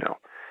you like to know?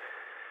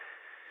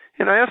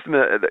 And I asked him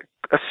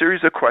a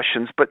series of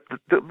questions, but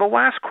the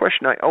last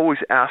question I always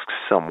ask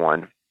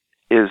someone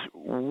is,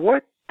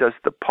 what does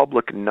the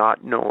public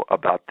not know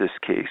about this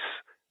case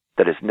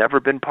that has never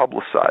been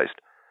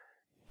publicized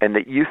and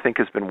that you think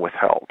has been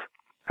withheld?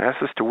 I ask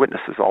this to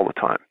witnesses all the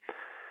time.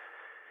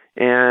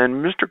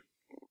 And Mr.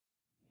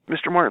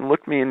 Martin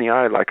looked me in the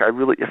eye like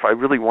if I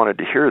really wanted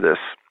to hear this.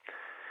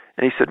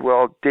 And he said,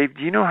 well, Dave,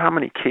 do you know how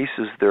many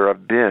cases there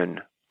have been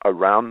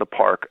around the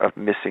park of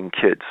missing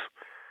kids?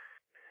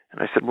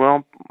 And I said,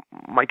 well,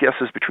 my guess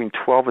is between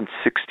 12 and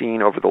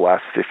 16 over the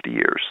last 50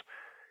 years.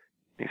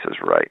 And he says,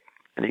 right.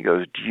 And he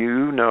goes, do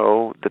you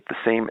know that the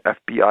same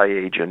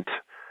FBI agent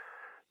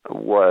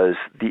was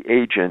the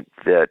agent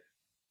that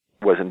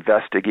was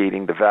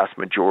investigating the vast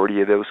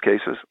majority of those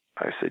cases?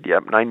 I said,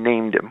 yep, and I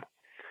named him.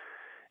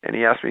 And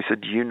he asked me, he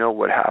said, do you know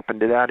what happened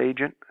to that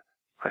agent?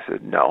 I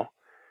said, no.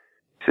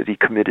 He said, he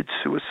committed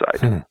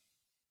suicide.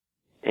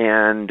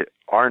 And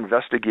our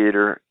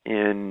investigator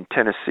in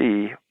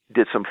Tennessee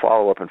did some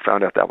follow-up and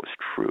found out that was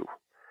true.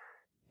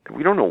 And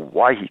we don't know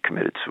why he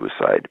committed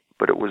suicide,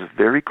 but it was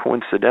very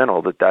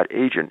coincidental that that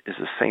agent is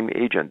the same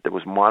agent that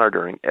was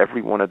monitoring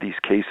every one of these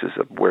cases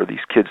of where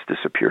these kids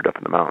disappeared up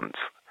in the mountains.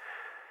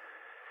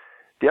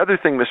 The other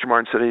thing Mr.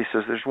 Martin said, he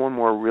says, there's one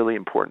more really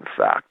important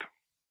fact.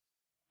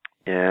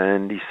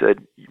 And he said,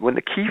 when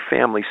the Key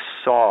family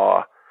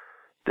saw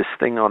this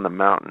thing on the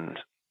mountain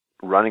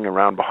running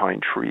around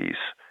behind trees,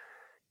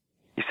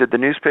 he said the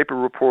newspaper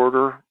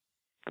reporter,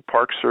 the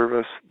Park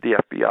Service,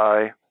 the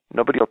FBI,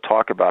 nobody will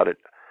talk about it,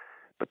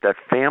 but that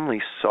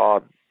family saw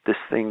this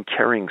thing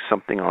carrying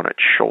something on its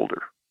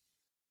shoulder,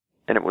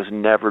 and it was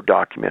never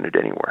documented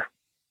anywhere.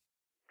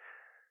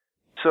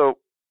 So,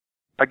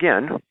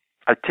 again,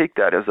 I take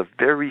that as a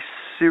very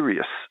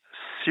serious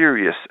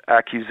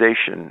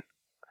accusation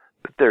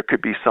that there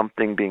could be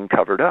something being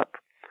covered up.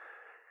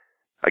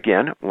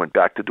 Again, went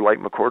back to Dwight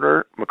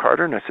McCarter,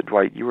 and I said,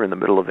 Dwight, you were in the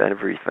middle of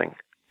everything.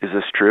 Is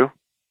this true?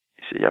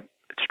 He said, yep,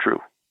 it's true.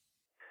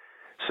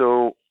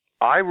 So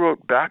I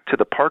wrote back to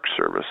the Park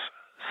Service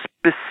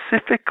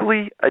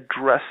specifically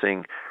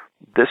addressing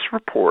this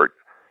report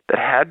that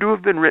had to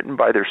have been written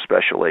by their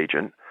special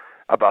agent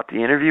about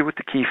the interview with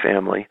the Key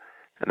family,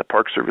 and the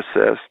Park Service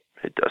says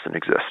it doesn't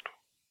exist.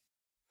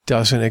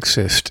 Doesn't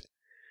exist.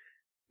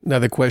 Now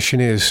the question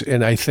is,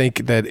 and I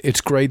think that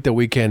it's great that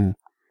we can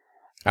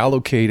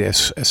allocate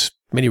as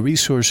many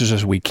resources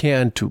as we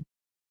can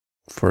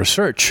for a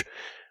search,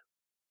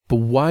 but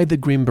why the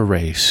Green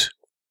Berets,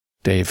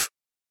 Dave?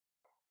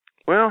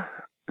 Well,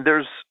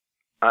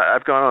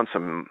 I've gone on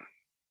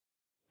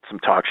some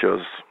talk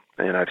shows,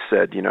 and I've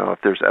said, if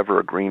there's ever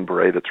a Green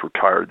Beret that's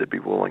retired that'd be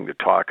willing to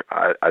talk,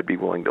 I'd be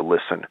willing to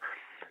listen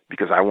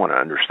because I want to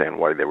understand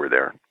why they were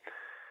there.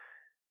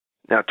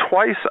 Now,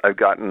 twice I've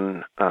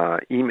gotten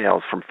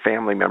emails from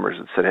family members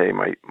that said, hey,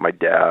 my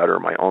dad or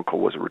my uncle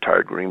was a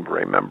retired Green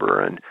Beret member,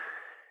 and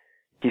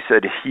he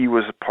said he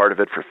was a part of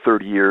it for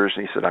 30 years,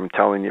 and he said, I'm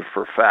telling you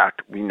for a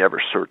fact, we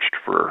never searched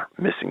for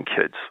missing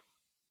kids.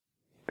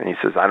 And he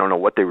says, I don't know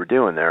what they were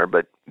doing there,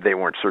 but they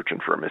weren't searching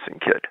for a missing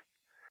kid.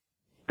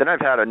 Then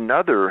I've had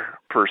another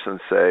person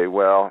say,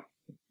 well,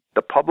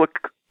 the public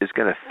is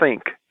going to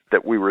think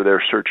that we were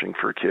there searching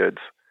for kids.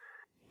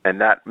 And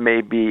that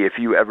may be, if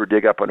you ever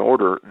dig up an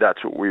order,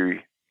 that's what we,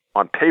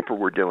 on paper,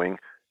 were doing,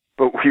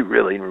 but we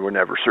really were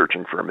never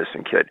searching for a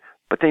missing kid.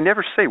 But they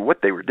never say what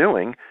they were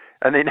doing,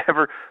 and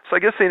so I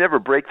guess they never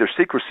break their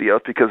secrecy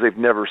oath because they've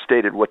never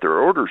stated what their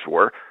orders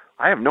were.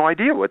 I have no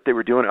idea what they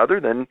were doing other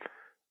than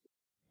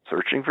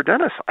searching for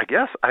Dennis, I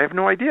guess. I have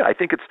no idea. I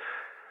think it's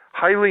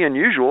highly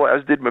unusual,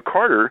 as did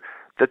McCarter,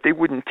 that they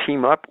wouldn't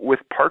team up with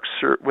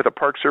a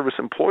Park Service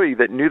employee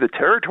that knew the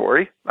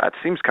territory. That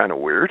seems kind of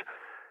weird.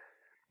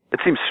 It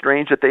seems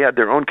strange that they had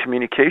their own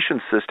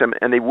communication system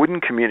and they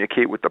wouldn't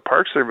communicate with the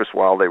Park Service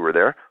while they were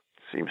there.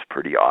 Seems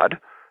pretty odd.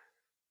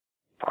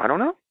 I don't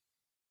know.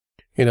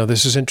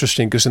 This is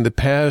interesting because in the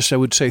past, I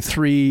would say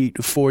 3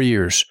 to 4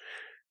 years,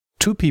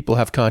 2 people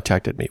have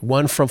contacted me,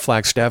 one from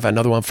Flagstaff,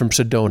 another one from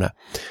Sedona,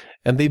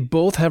 and they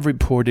both have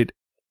reported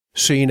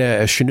seeing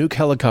a Chinook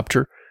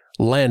helicopter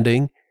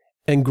landing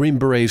and Green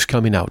Berets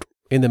coming out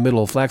in the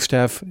middle of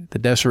Flagstaff, the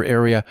desert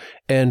area,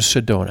 and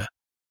Sedona.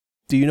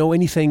 Do you know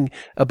anything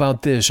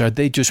about this? Are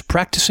they just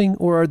practicing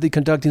or are they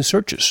conducting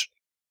searches?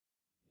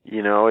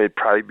 It'd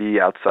probably be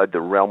outside the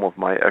realm of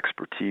my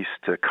expertise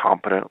to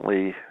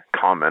competently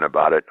comment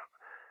about it.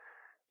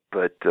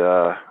 But,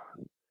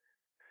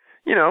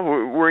 we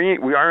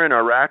are in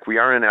Iraq, we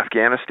are in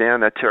Afghanistan.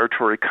 That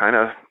territory kind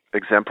of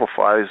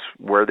exemplifies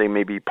where they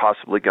may be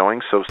possibly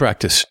going. So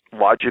practice.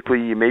 Logically,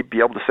 you may be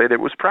able to say that it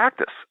was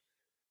practice.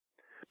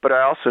 But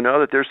I also know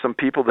that there's some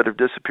people that have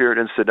disappeared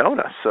in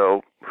Sedona,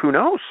 so who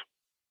knows?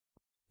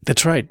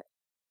 That's right.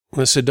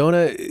 Well,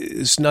 Sedona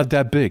is not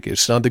that big.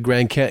 It's not the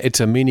Grand Canyon. It's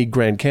a mini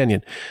Grand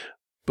Canyon.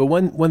 But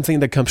one thing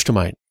that comes to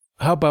mind,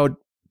 how about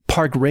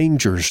park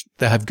rangers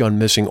that have gone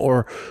missing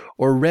or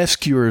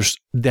rescuers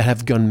that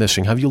have gone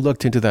missing? Have you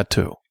looked into that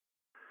too?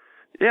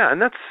 Yeah,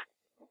 and that's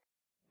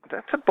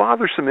a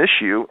bothersome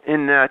issue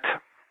in that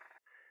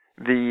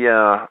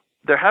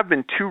there have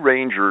been 2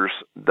 rangers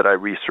that I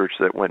researched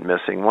that went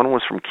missing. One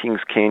was from Kings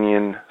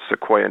Canyon,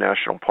 Sequoia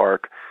National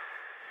Park.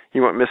 He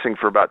went missing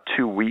for about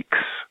 2 weeks,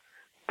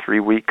 3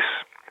 weeks.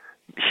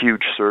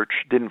 Huge search.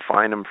 Didn't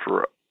find him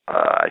for,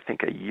 I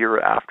think, a year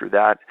after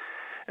that.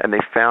 And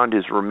they found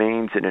his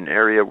remains in an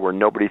area where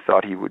nobody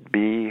thought he would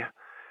be,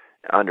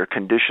 under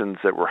conditions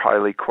that were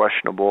highly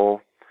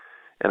questionable.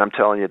 And I'm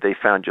telling you, they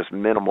found just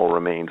minimal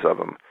remains of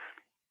him.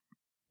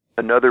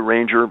 Another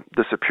ranger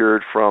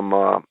disappeared from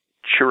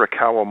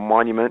Chiricahua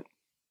Monument.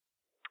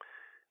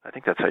 I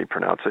think that's how you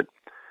pronounce it.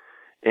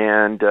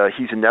 And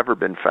he's never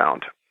been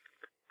found.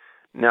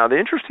 Now, the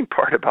interesting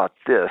part about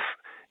this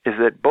is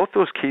that both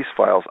those case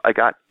files I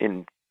got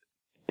in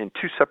 2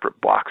 separate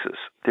boxes.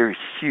 They're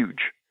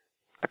huge.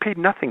 I paid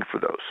nothing for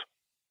those.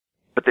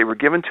 But they were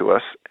given to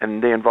us,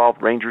 and they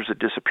involved rangers that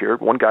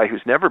disappeared, one guy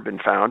who's never been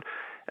found,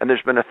 and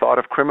there's been a thought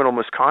of criminal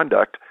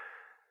misconduct.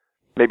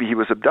 Maybe he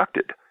was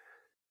abducted.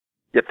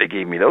 Yet they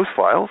gave me those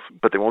files,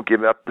 but they won't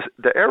give up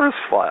the Eris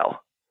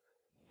file.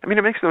 I mean,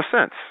 it makes no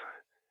sense.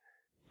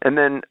 And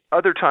then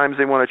other times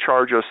they want to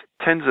charge us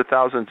tens of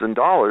thousands of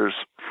dollars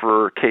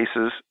for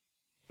cases,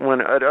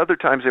 when at other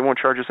times they won't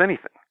charge us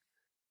anything.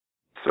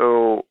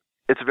 So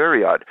it's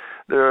very odd.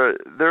 There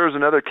was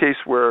another case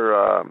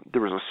where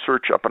there was a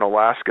search up in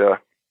Alaska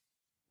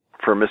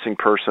for a missing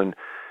person,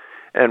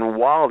 and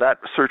while that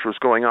search was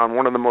going on,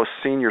 one of the most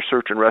senior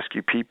search and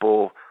rescue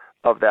people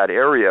of that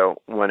area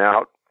went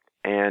out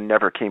and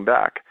never came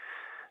back.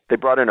 They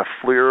brought in a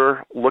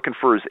FLIR looking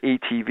for his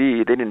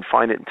ATV. They didn't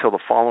find it until the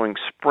following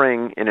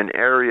spring in an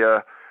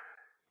area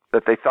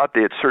that they thought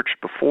they had searched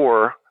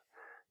before,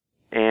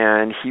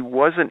 and he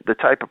wasn't the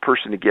type of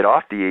person to get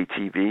off the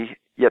ATV,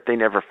 yet they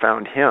never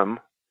found him,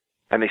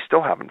 and they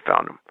still haven't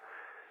found him.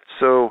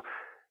 So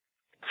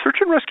search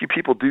and rescue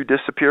people do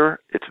disappear.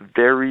 It's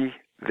very,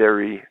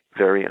 very,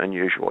 very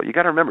unusual. You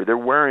got to remember, they're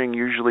wearing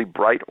usually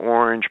bright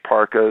orange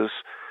parkas,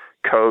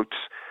 coats.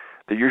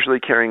 They're usually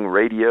carrying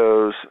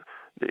radios,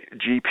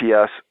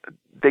 GPS.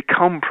 They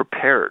come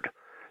prepared.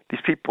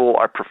 These people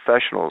are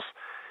professionals.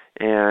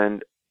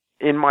 And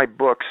in my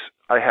books,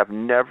 I have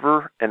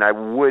never, and I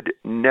would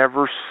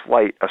never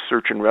slight a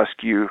search and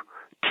rescue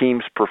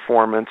team's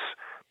performance,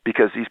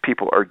 because these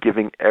people are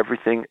giving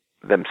everything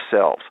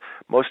themselves.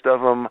 Most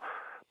of them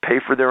pay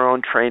for their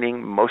own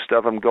training. Most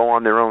of them go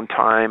on their own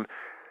time.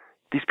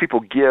 These people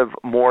give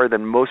more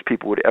than most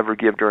people would ever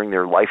give during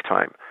their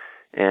lifetime.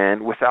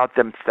 And without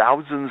them,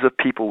 thousands of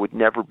people would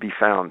never be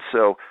found.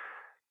 So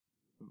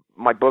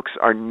my books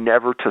are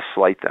never to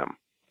slight them,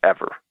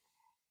 ever.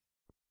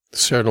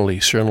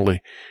 Certainly,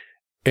 certainly.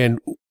 And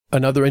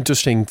another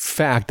interesting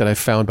fact that I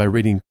found by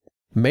reading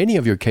many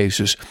of your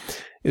cases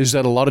is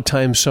that a lot of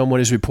times someone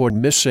is reported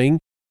missing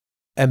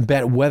and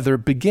bad weather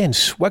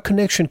begins. What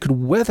connection could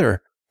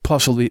weather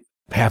possibly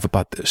have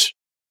about this?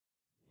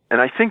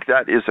 And I think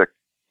that is a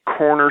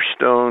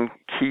cornerstone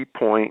key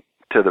point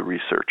to the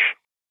research.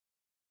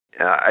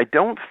 I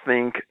don't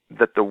think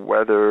that the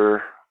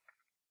weather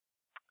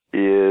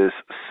is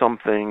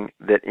something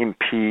that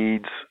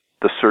impedes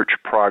the search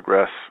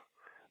progress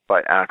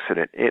by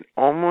accident. It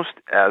almost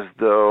as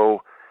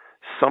though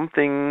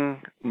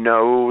something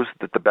knows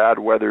that the bad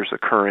weather is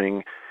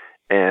occurring,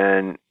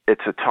 and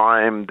it's a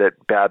time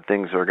that bad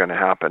things are going to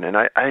happen. And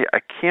I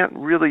can't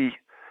really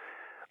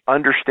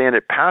understand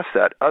it past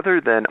that,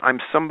 other than I'm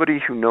somebody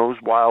who knows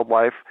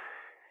wildlife,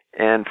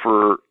 and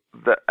for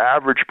the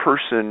average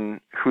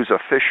person who's a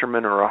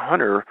fisherman or a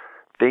hunter,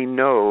 they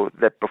know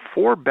that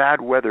before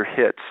bad weather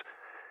hits,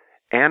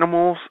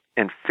 animals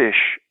and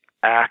fish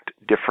act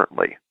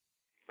differently.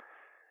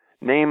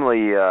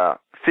 Namely,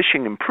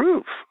 fishing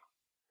improves,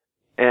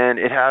 and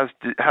it has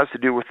to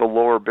do with the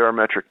lower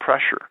barometric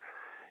pressure.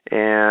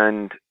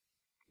 And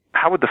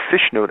how would the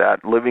fish know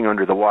that living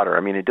under the water? I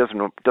mean, it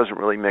doesn't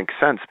really make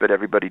sense, but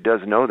everybody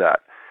does know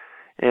that.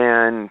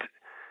 And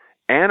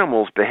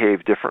animals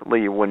behave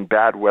differently when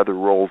bad weather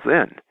rolls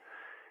in.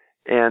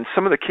 And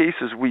some of the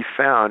cases we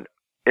found,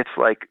 it's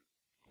like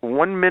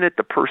 1 minute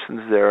the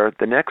person's there,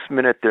 the next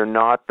minute they're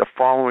not, the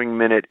following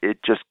minute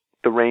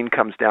the rain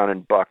comes down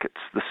in buckets,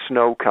 the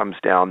snow comes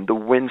down, the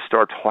wind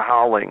starts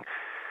howling.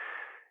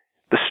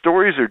 The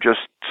stories are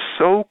just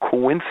so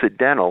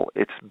coincidental,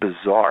 it's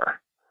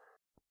bizarre.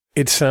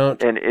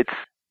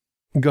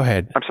 Go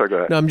ahead. I'm sorry, go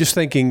ahead. No, I'm just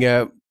thinking,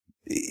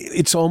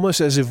 it's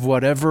almost as if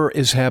whatever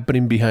is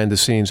happening behind the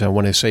scenes, I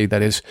want to say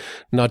that is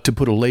not to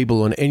put a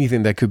label on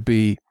anything that could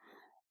be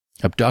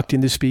abducting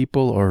these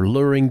people or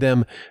luring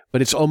them,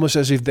 but it's almost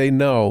as if they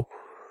know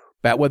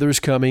bad weather is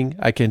coming.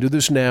 I can do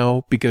this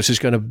now because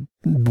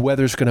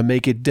weather's going to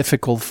make it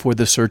difficult for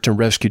the search and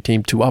rescue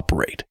team to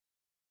operate.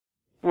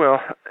 Well,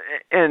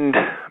 and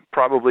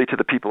probably to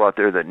the people out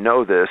there that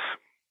know this,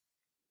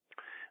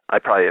 I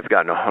probably have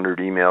gotten 100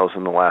 emails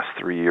in the last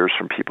 3 years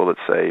from people that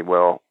say,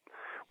 well,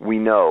 we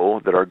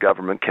know that our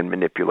government can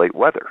manipulate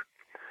weather.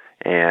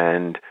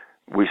 And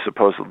we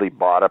supposedly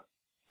bought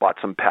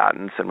some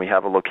patents, and we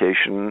have a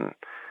location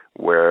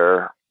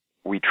where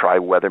we try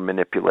weather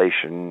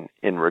manipulation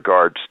in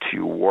regards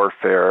to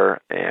warfare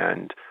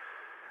and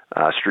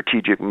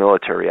strategic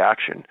military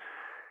action.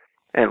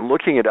 And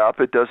looking it up,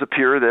 it does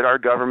appear that our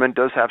government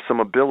does have some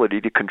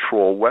ability to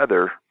control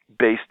weather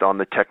based on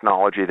the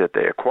technology that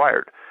they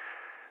acquired.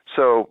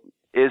 So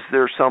is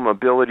there some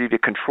ability to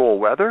control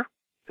weather?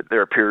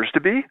 There appears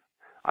to be.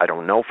 I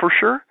don't know for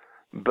sure.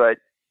 But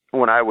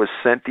when I was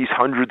sent these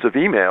hundreds of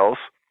emails,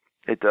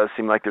 it does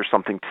seem like there's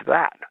something to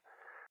that.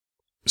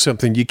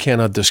 Something you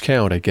cannot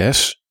discount, I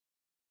guess.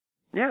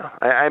 Yeah.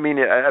 I mean,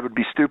 I would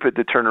be stupid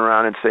to turn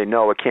around and say,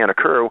 no, it can't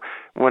occur,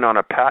 when on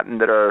a patent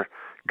that our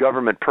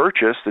government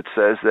purchased, it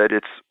says that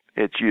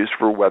it's used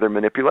for weather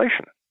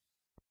manipulation.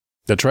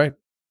 That's right.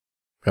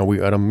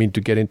 And I don't mean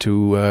to get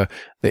into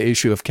the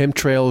issue of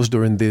chemtrails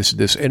during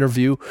this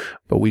interview,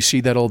 but we see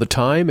that all the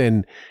time.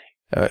 And,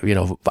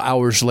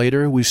 hours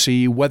later, we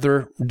see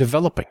weather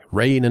developing,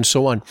 rain and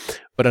so on.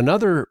 But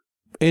another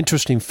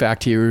interesting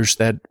fact here is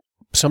that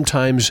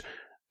sometimes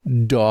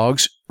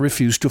dogs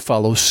refuse to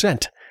follow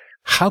scent.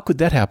 How could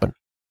that happen?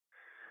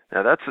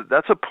 Now,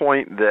 that's a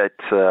point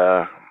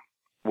that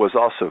was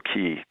also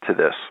key to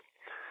this,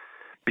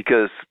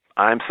 because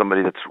I'm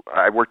somebody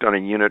I worked on a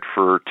unit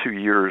for 2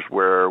 years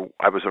where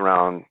I was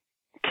around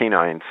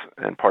canines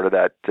and part of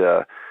that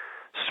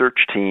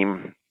search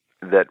team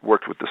that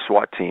worked with the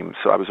SWAT team.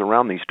 So I was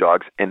around these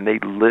dogs, and they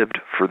lived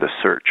for the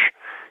search.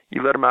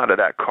 You let them out of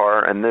that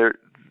car, and they're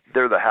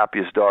the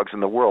happiest dogs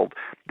in the world.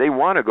 They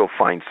want to go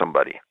find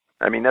somebody.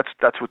 I mean,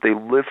 that's what they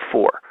live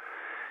for.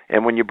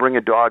 And when you bring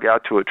a dog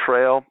out to a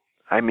trail,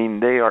 I mean,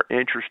 they are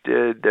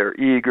interested, they're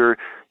eager.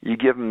 You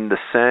give them the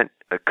scent,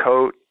 a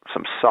coat,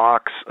 some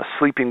socks, a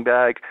sleeping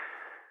bag,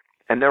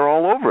 and they're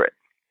all over it.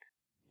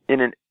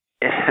 In an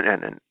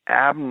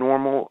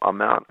abnormal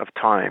amount of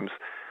times,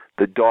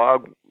 the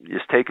dog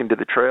is taken to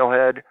the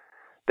trailhead,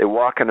 they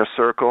walk in a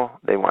circle,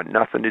 they want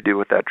nothing to do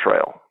with that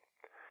trail.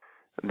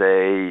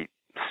 They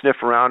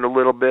sniff around a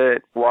little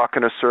bit, walk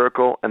in a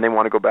circle, and they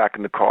want to go back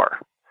in the car.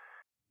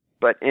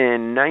 But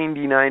in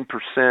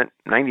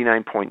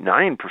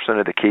 99.9%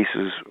 of the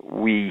cases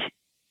we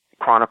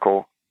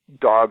chronicle,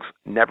 dogs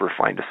never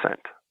find a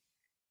scent.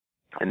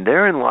 And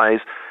therein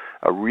lies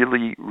a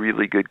really,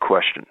 really good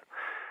question.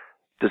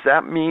 Does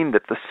that mean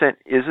that the scent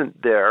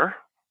isn't there?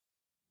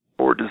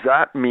 Or does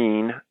that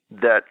mean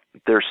that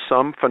there's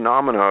some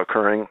phenomena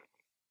occurring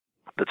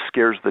that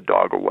scares the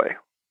dog away?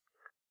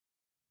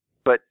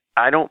 But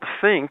I don't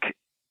think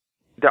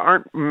there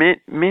aren't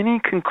many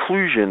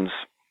conclusions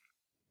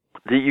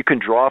that you can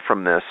draw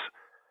from this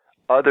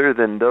other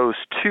than those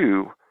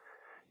two,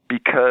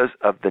 because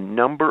of the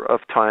number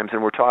of times,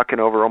 and we're talking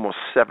over almost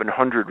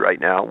 700 right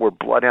now, where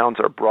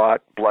bloodhounds are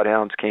brought,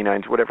 bloodhounds,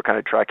 canines, whatever kind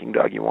of tracking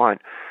dog you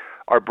want,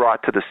 are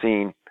brought to the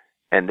scene,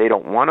 and they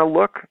don't want to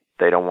look,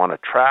 they don't want to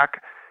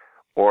track,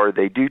 or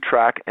they do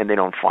track and they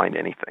don't find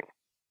anything.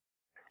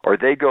 Or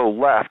they go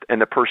left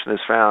and the person is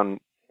found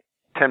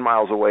 10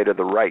 miles away to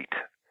the right.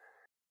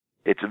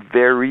 It's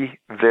very,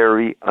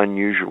 very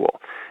unusual.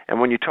 And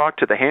when you talk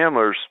to the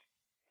handlers,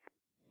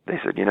 they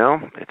said,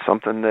 it's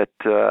something that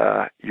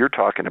you're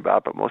talking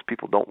about, but most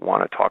people don't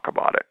want to talk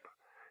about it.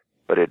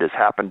 But it has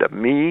happened to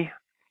me,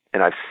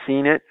 and I've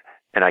seen it,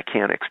 and I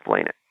can't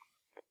explain it.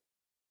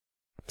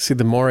 See,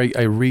 the more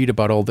I read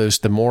about all this,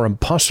 the more I'm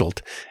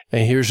puzzled.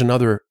 And here's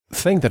another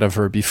thing that I've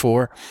heard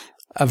before.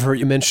 I've heard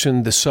you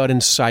mention the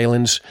sudden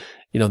silence,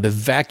 the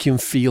vacuum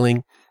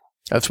feeling.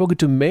 I've spoken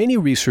to many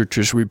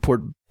researchers who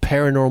report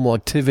paranormal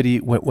activity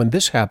when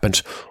this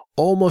happens,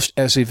 almost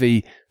as if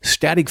a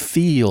static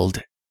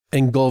field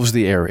engulfs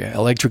the area,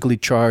 electrically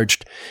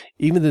charged.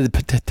 Even the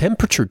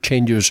temperature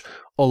changes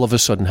all of a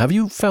sudden. Have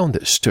you found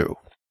this too?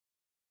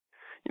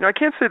 I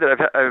can't say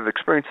that I've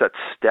experienced that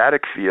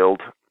static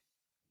field.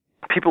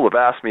 People have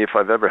asked me if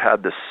I've ever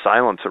had this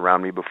silence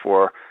around me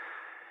before.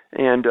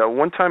 And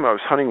one time I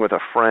was hunting with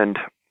a friend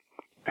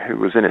who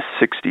was in his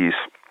 60s,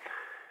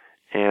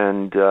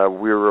 and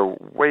we were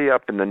way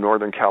up in the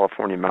Northern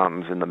California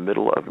mountains in the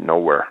middle of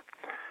nowhere.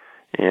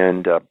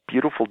 And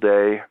beautiful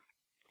day,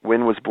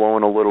 wind was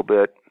blowing a little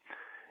bit,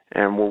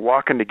 and we're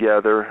walking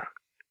together,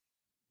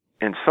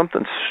 and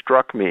something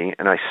struck me,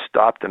 and I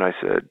stopped and I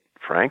said,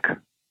 Frank,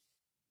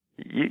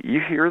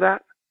 you hear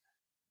that?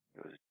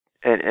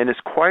 And as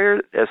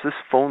quiet as this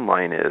phone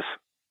line is,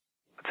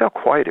 that's how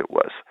quiet it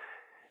was.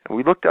 And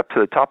we looked up to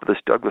the top of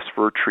this Douglas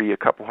fir tree a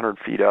couple 100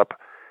 feet up,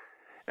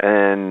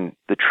 and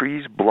the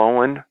tree's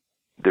blowing.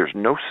 There's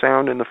no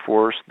sound in the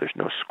forest. There's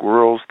no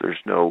squirrels.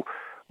 There's no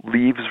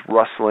leaves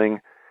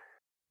rustling.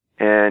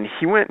 And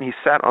he went and he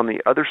sat on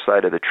the other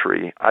side of the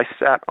tree. I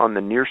sat on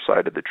the near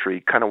side of the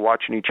tree, kind of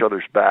watching each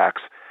other's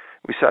backs.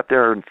 We sat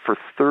there for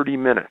 30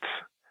 minutes.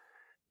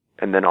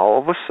 And then all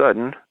of a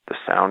sudden, the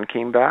sound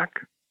came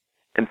back.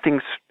 And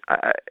things,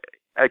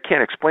 I I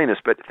can't explain this,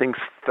 but things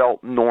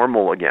felt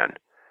normal again.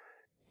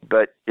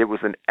 But it was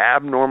an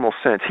abnormal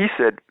sense.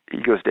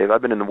 He goes, Dave,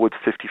 I've been in the woods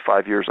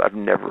 55 years. I've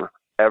never,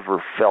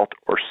 ever felt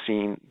or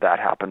seen that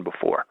happen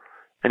before.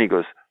 And he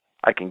goes,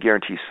 I can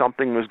guarantee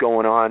something was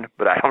going on,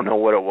 but I don't know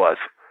what it was.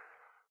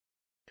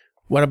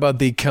 What about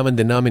the common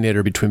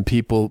denominator between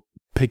people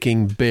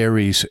picking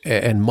berries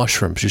and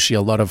mushrooms? You see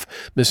a lot of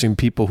missing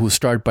people who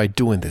start by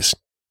doing this.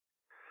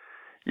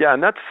 Yeah,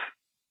 and that's,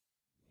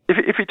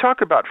 if you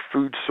talk about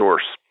food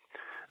source,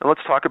 and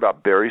let's talk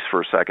about berries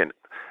for a second.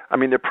 I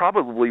mean, they're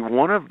probably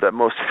one of the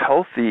most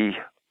healthy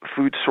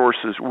food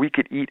sources we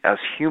could eat as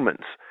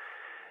humans.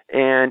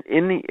 And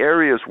in the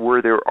areas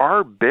where there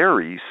are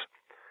berries,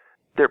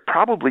 there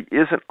probably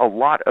isn't a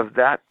lot of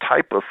that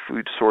type of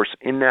food source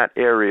in that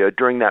area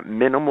during that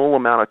minimal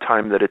amount of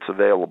time that it's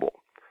available.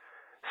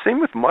 Same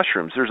with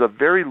mushrooms. There's a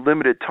very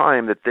limited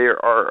time that they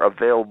are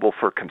available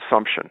for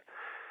consumption.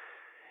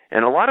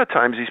 And a lot of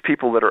times these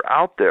people that are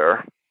out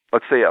there,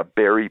 let's say a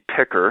berry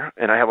picker,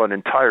 and I have an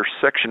entire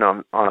section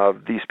of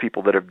these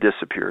people that have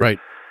disappeared. Right.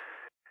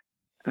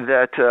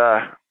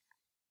 That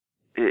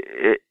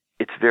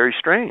it's very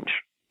strange.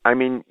 I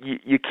mean,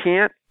 you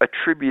can't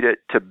attribute it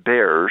to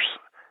bears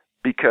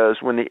because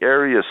when the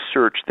area is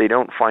searched, they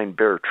don't find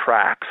bear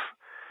tracks.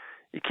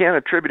 You can't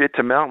attribute it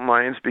to mountain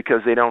lions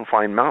because they don't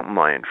find mountain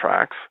lion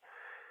tracks.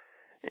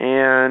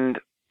 And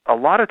a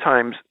lot of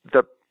times,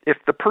 if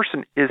the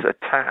person is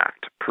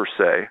attacked, per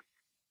se,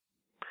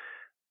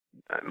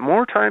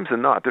 more times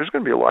than not, there's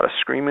going to be a lot of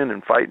screaming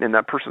and fighting, and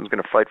that person's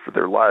going to fight for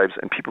their lives,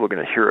 and people are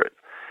going to hear it.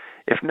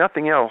 If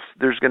nothing else,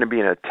 there's going to be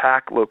an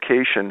attack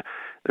location.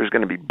 There's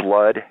going to be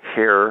blood,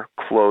 hair,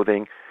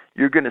 clothing.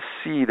 You're going to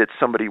see that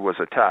somebody was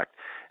attacked.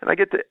 And I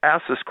get to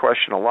ask this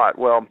question a lot.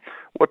 Well,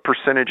 what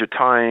percentage of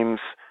times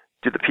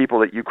do the people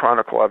that you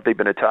chronicle, have they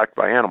been attacked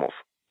by animals?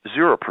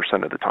 0%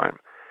 of the time.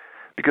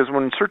 Because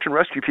when search and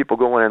rescue people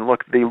go in and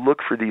look, they look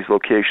for these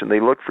locations. They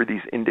look for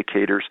these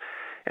indicators.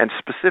 And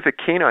specific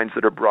canines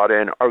that are brought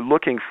in are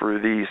looking for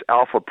these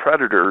alpha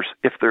predators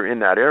if they're in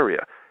that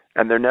area.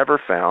 And they're never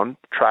found.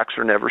 Tracks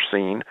are never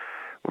seen.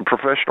 When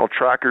professional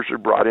trackers are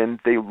brought in,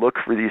 they look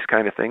for these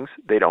kind of things.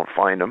 They don't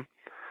find them.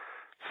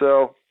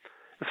 So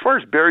as far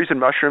as berries and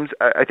mushrooms,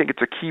 I think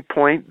it's a key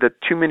point that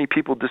too many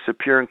people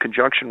disappear in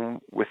conjunction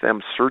with them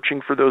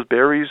searching for those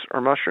berries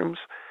or mushrooms.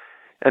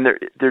 And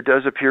there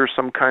does appear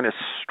some kind of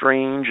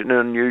strange and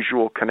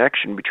unusual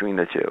connection between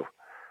the two.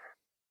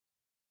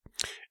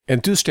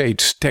 In 2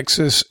 states,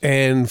 Texas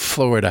and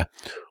Florida,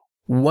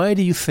 why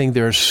do you think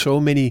there are so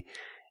many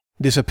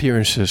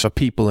disappearances of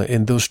people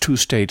in those 2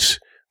 states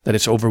that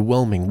it's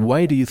overwhelming?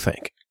 Why do you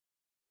think?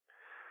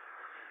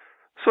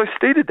 So I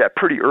stated that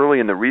pretty early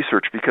in the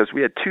research because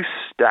we had 2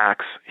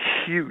 stacks,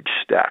 huge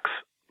stacks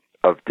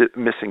of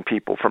missing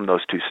people from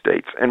those 2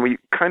 states. And we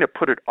kind of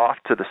put it off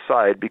to the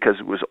side because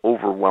it was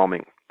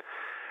overwhelming.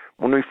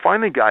 When we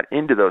finally got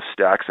into those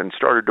stacks and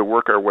started to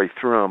work our way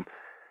through them,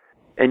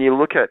 and you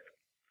look at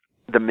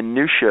the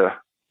minutia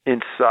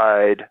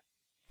inside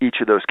each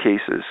of those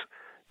cases,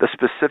 the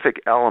specific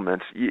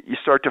elements, you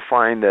start to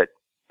find that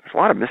there's a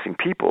lot of missing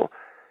people,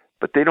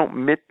 but they don't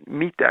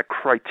meet that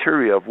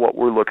criteria of what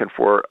we're looking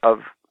for, of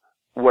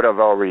what I've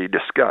already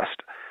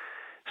discussed.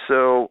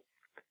 So,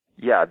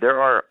 yeah, there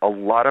are a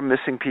lot of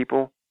missing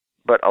people,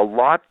 but a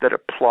lot that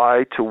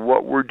apply to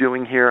what we're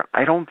doing here,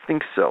 I don't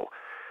think so.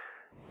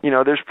 You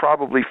know, there's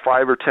probably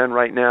 5 or 10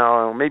 right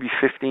now, maybe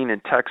 15 in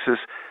Texas,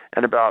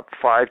 and about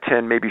 5,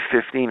 10, maybe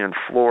 15 in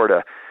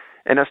Florida.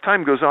 And as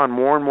time goes on,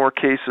 more and more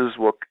cases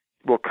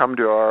will come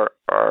to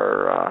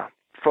our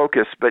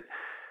focus, but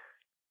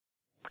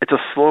it's a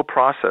slow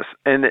process,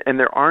 and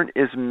there aren't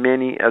as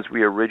many as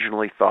we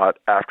originally thought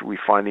after we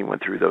finally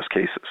went through those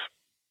cases.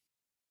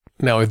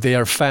 Now, if they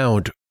are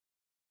found,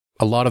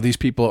 a lot of these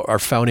people are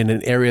found in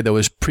an area that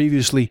was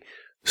previously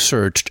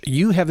searched.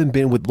 You haven't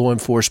been with law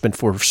enforcement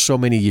for so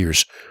many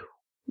years.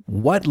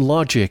 What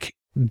logic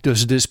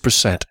does this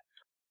present?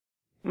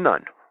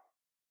 None.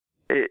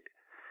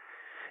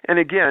 And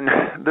again,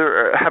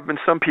 there have been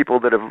some people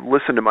that have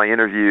listened to my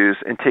interviews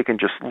and taken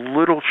just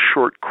little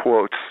short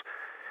quotes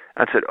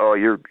and said, oh,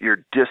 you're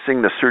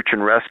dissing the search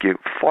and rescue.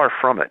 Far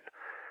from it.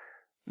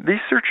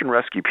 These search and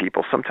rescue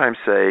people sometimes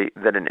say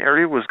that an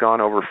area was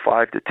gone over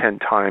 5 to 10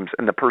 times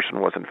and the person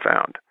wasn't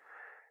found.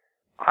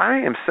 I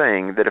am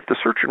saying that if the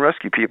search and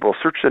rescue people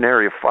searched an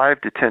area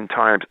 5 to 10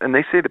 times and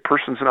they say the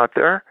person's not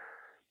there,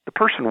 the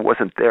person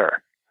wasn't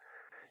there.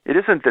 It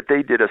isn't that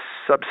they did a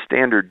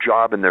substandard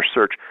job in their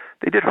search.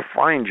 They did a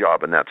fine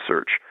job in that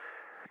search.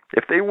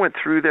 If they went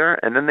through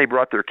there and then they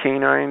brought their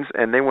canines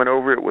and they went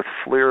over it with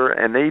FLIR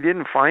and they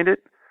didn't find it,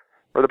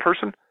 or the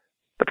person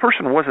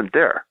wasn't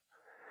there.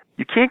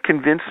 You can't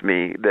convince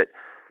me that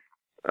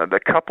the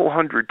couple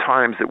hundred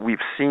times that we've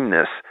seen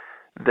this,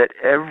 that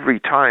every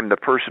time the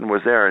person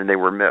was there and they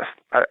were missed.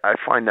 I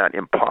find that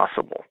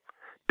impossible.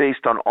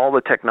 Based on all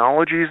the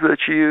technologies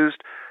that's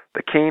used,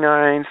 the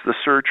canines, the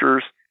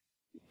searchers,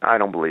 I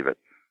don't believe it.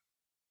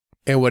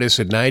 And what is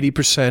it,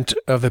 90%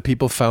 of the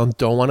people found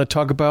don't want to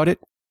talk about it?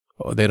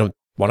 Or they don't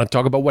want to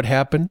talk about what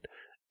happened?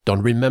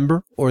 don't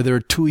remember or they're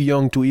too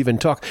young to even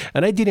talk.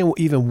 And I didn't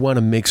even want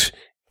to mix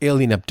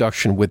alien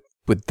abduction with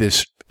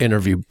this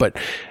interview, but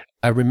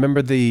I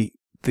remember the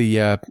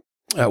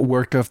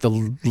work of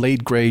the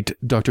late great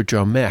Dr.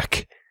 John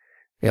Mack.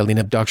 Alien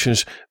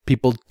abductions,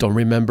 people don't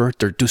remember,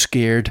 they're too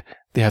scared,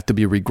 they have to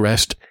be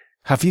regressed.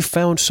 Have you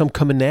found some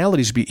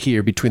commonalities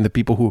here between the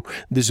people who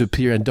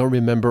disappear and don't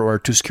remember or are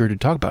too scared to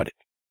talk about it?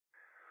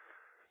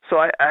 So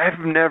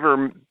I've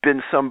never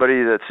been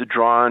somebody that's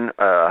drawn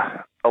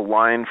a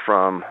line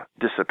from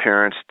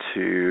disappearance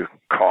to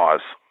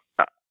cause.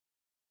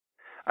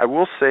 I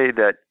will say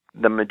that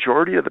the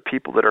majority of the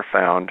people that are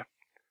found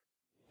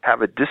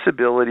have a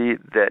disability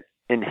that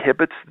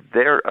inhibits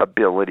their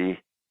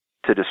ability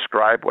to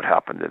describe what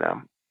happened to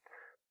them.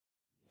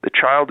 The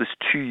child is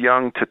too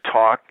young to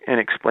talk and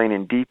explain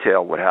in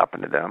detail what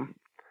happened to them,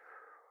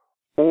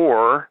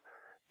 or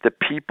the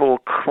people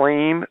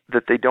claim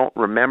that they don't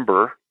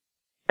remember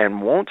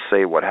and won't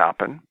say what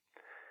happened.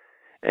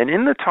 And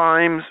in the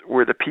times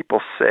where the people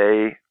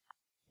say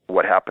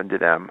what happened to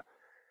them,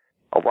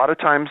 a lot of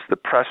times the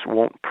press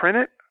won't print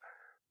it,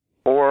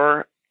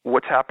 or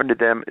what's happened to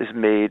them is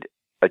made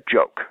a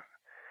joke.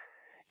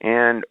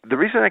 And the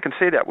reason I can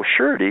say that with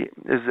surety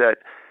is that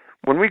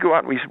when we go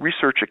out and we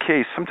research a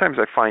case, sometimes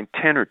I find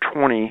 10 or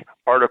 20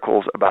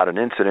 articles about an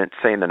incident,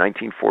 say in the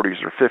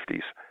 1940s or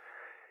 50s.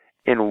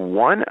 In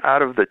one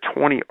out of the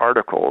 20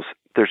 articles,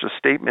 there's a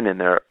statement in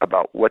there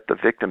about what the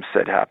victim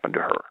said happened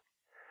to her.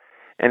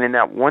 And in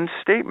that one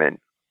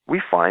statement,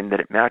 we find that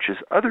it matches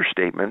other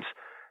statements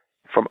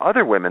from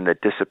other women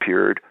that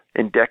disappeared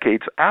in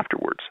decades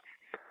afterwards.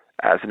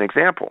 As an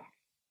example,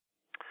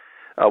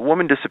 a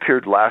woman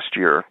disappeared last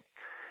year,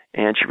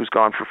 and she was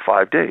gone for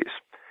 5 days.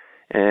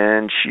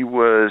 And she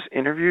was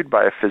interviewed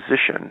by a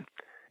physician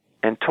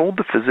and told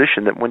the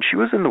physician that when she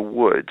was in the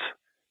woods,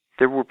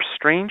 there were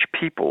strange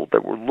people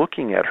that were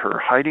looking at her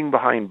hiding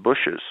behind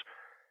bushes.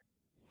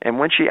 And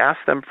when she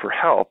asked them for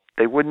help,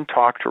 they wouldn't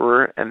talk to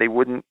her, and they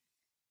wouldn't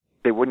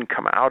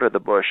come out of the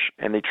bush,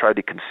 and they tried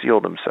to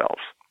conceal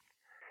themselves.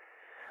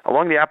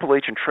 Along the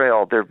Appalachian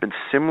Trail, there have been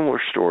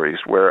similar stories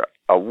where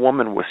a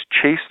woman was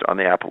chased on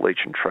the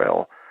Appalachian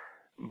Trail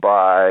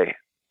by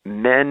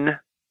men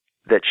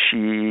that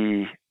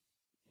she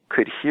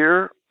could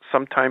hear,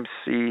 sometimes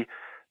see,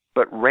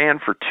 but ran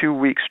for 2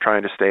 weeks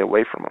trying to stay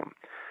away from them.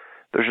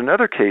 There's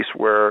another case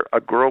where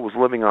a girl was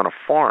living on a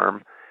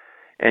farm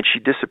and she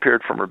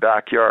disappeared from her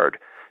backyard.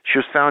 She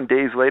was found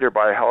days later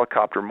by a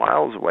helicopter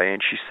miles away,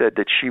 and she said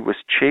that she was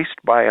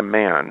chased by a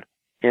man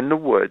in the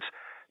woods,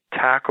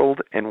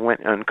 tackled, and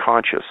went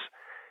unconscious.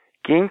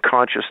 Gained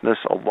consciousness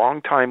a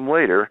long time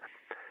later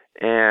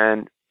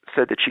and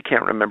said that she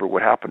can't remember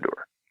what happened to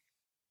her.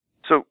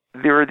 So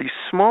there are these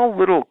small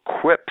little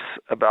quips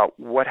about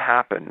what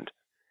happened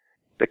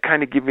that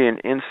kind of give you an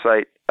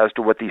insight as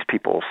to what these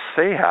people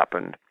say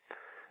happened.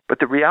 But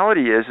the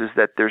reality is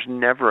that there's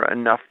never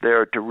enough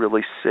there to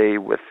really say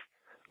with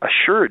a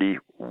surety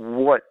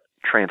what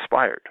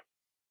transpired.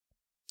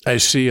 I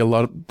see a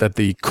lot that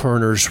the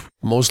coroners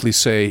mostly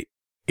say,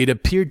 it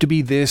appeared to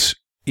be this,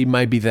 it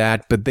might be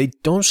that, but they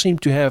don't seem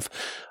to have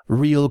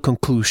real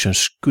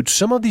conclusions. Could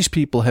some of these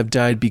people have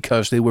died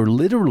because they were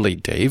literally,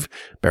 Dave,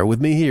 bear with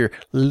me here,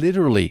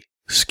 literally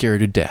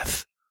scared to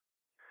death?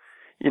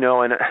 You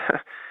know, and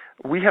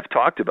we have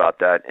talked about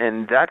that,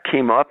 and that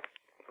came up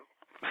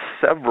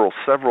several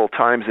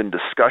times in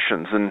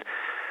discussions, and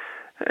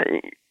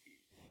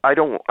I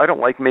don't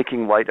like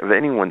making light of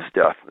anyone's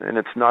death, and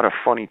it's not a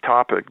funny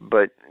topic,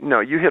 but no,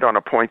 you hit on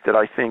a point that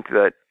I think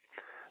that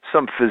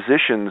some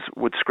physicians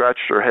would scratch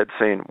their head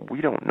saying,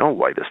 we don't know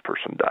why this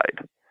person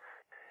died.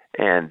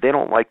 And they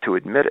don't like to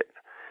admit it.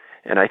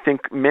 And I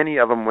think many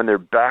of them, when their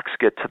backs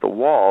get to the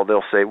wall,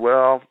 they'll say,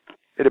 well,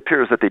 it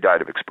appears that they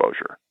died of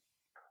exposure.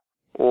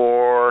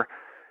 Or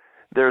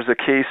there's a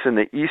case in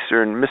the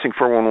missing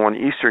 411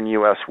 eastern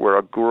U.S. where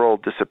a girl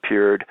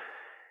disappeared,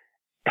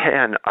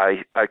 and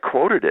I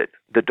quoted it.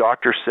 The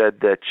doctor said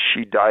that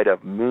she died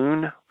of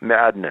moon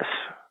madness.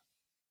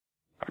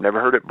 I've never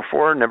heard it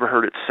before, never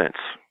heard it since.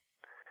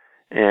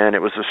 And it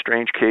was a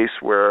strange case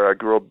where a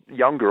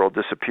young girl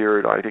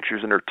disappeared. I think she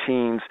was in her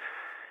teens,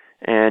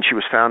 and she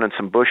was found in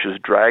some bushes,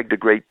 dragged a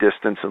great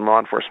distance, and law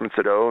enforcement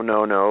said, oh,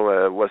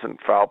 no, it wasn't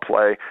foul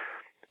play.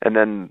 And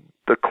then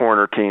the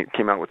coroner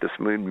came out with this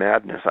moon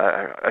madness.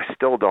 I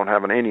still don't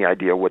have any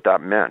idea what that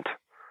meant.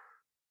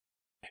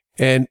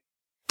 And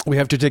we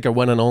have to take a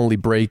one and only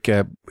break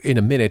in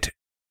a minute,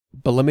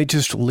 but let me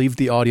just leave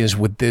the audience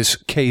with this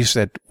case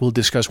that we'll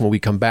discuss when we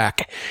come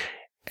back.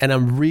 And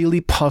I'm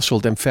really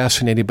puzzled and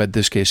fascinated by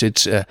this case.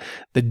 It's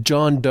the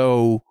John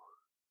Doe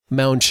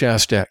Mount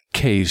Shasta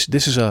case.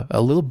 This is a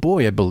little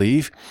boy, I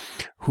believe,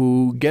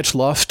 who gets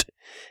lost.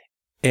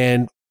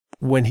 And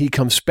when he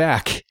comes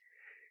back,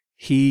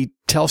 he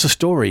tells a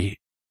story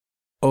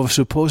of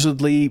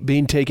supposedly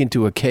being taken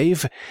to a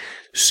cave,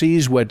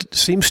 sees what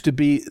seems to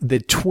be the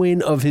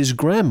twin of his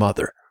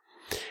grandmother.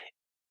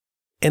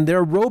 And there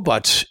are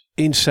robots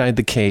inside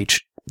the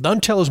cage.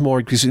 Don't tell us more,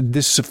 because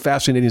this is a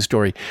fascinating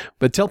story,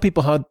 but tell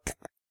people how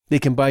they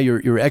can buy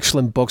your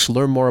excellent books,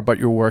 learn more about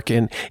your work,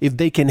 and if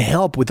they can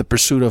help with the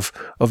pursuit of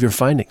your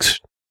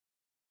findings?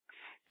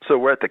 So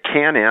we're at the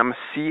Can-Am,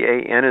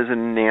 C-A-N as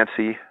in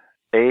Nancy,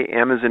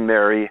 A-M as in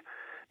Mary,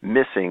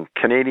 Missing,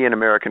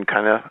 Canadian-American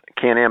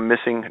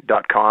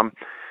Can-Am-Missing.com.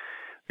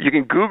 You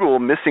can Google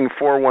Missing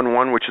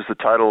 411, which is the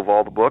title of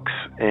all the books,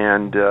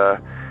 and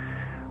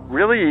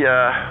really,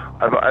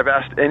 I've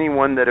asked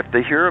anyone that if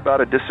they hear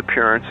about a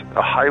disappearance,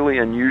 a highly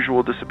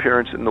unusual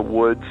disappearance in the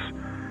woods,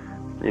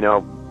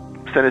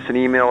 send us an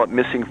email at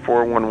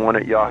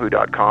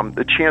missing411@yahoo.com.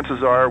 The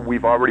chances are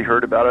we've already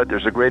heard about it.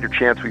 There's a greater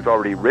chance we've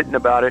already written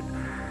about it.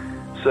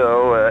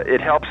 So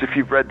it helps if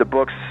you've read the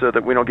books so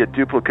that we don't get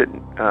duplicate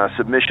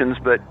submissions,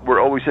 but we're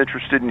always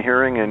interested in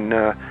hearing, and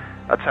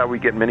that's how we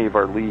get many of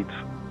our leads.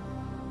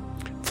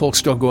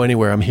 Folks, don't go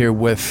anywhere. I'm here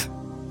with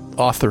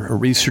author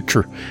and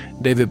researcher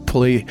David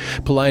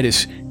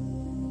Paulides.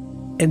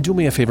 And do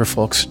me a favor,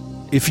 folks.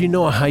 If you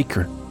know a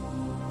hiker,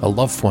 a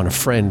loved one, a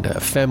friend,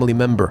 a family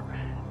member,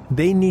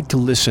 they need to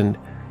listen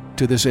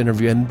to this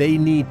interview, and they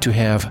need to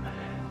have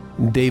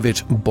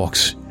David's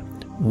books.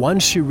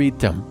 Once you read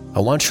them, I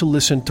want you to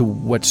listen to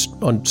what's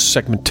on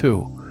segment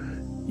 2.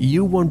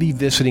 You won't be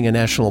visiting a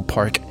national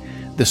park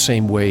the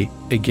same way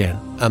again.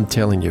 I'm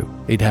telling you,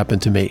 it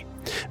happened to me.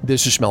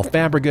 This is Mel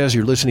Fabregas.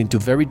 You're listening to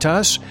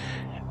Veritas.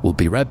 We'll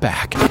be right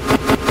back.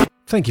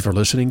 Thank you for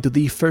listening to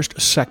the first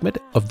segment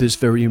of this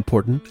very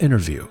important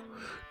interview.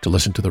 To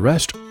listen to the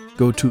rest,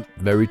 go to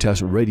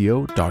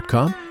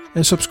veritasradio.com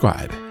and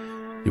subscribe.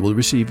 You will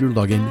receive your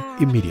login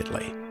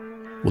immediately.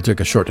 We'll take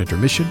a short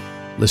intermission,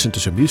 listen to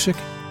some music,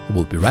 and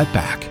we'll be right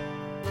back.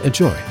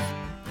 Enjoy.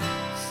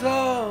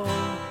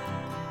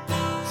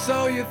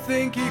 So you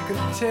think you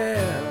can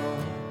tell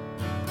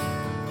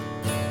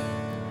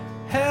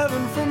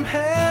heaven from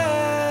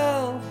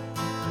hell,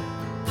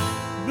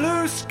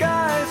 blue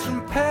skies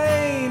from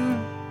pain?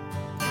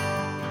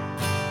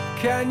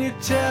 Can you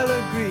tell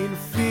a green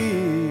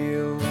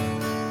field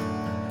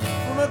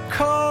from a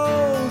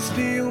cold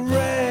steel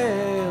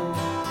rail,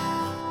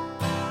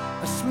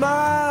 a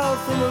smile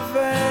from a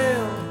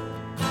veil?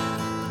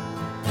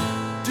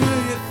 Do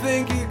you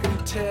think you can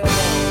tell?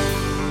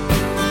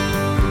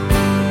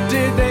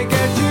 Did they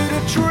get you to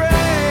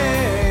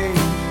train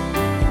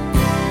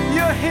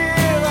your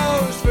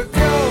heroes for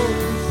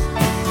ghosts,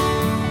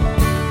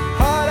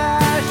 hot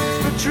ashes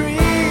for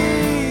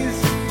trees,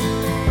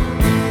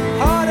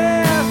 hot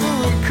air for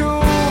a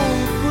cool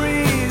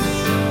breeze,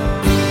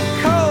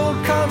 cold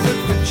comfort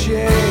for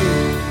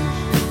change?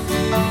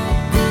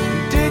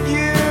 Did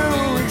you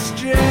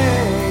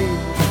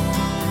exchange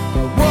a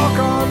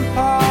walk-on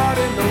part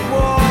in the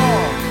war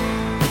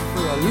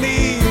for a lead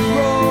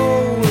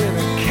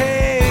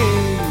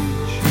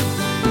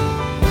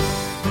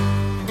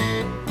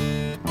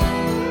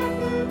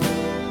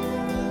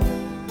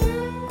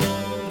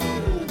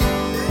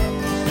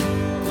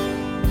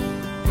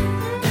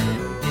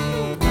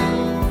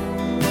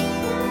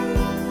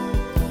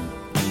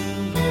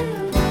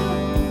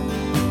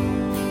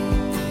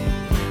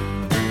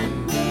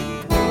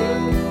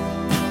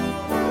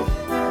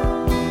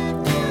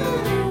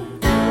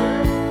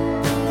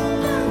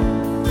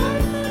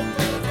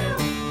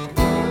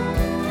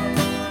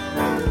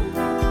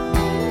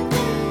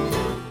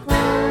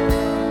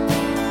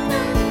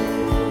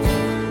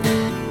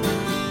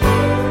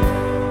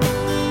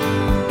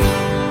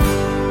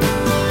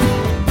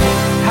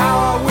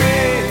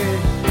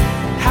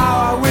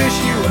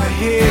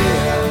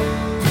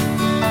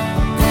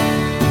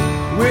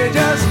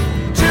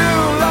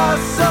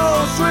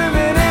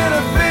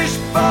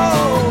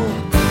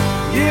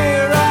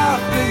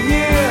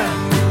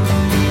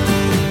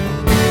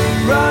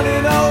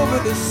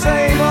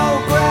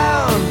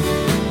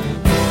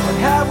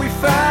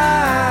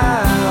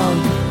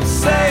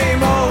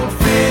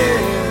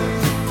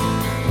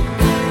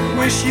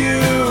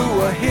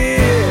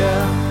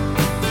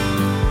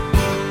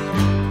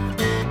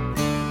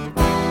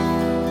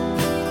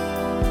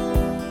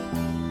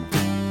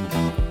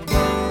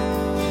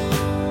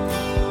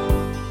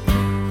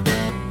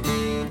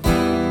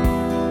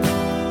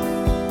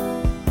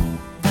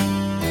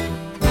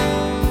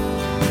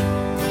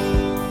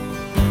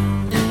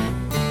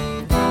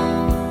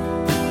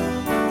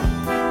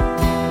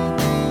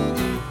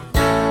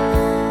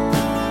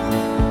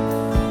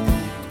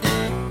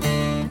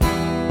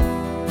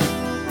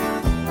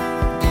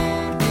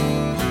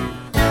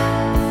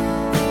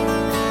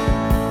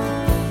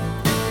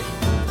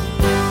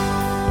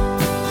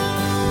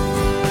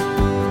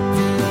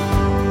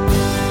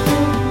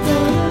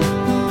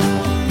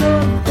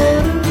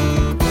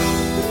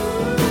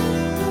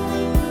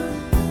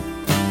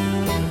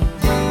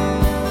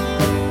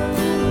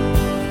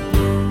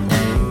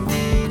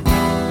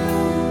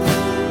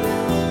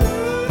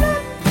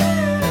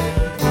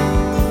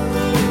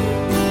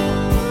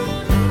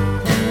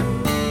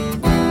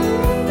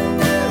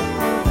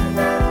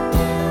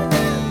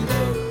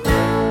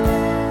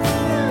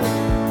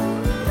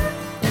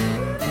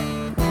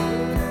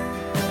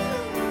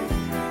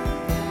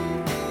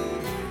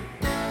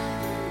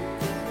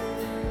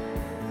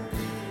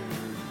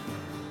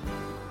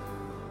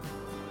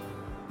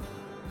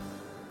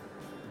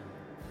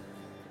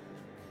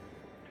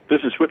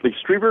This is Whitley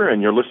Strieber,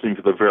 and you're listening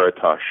to The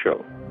Veritas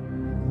Show.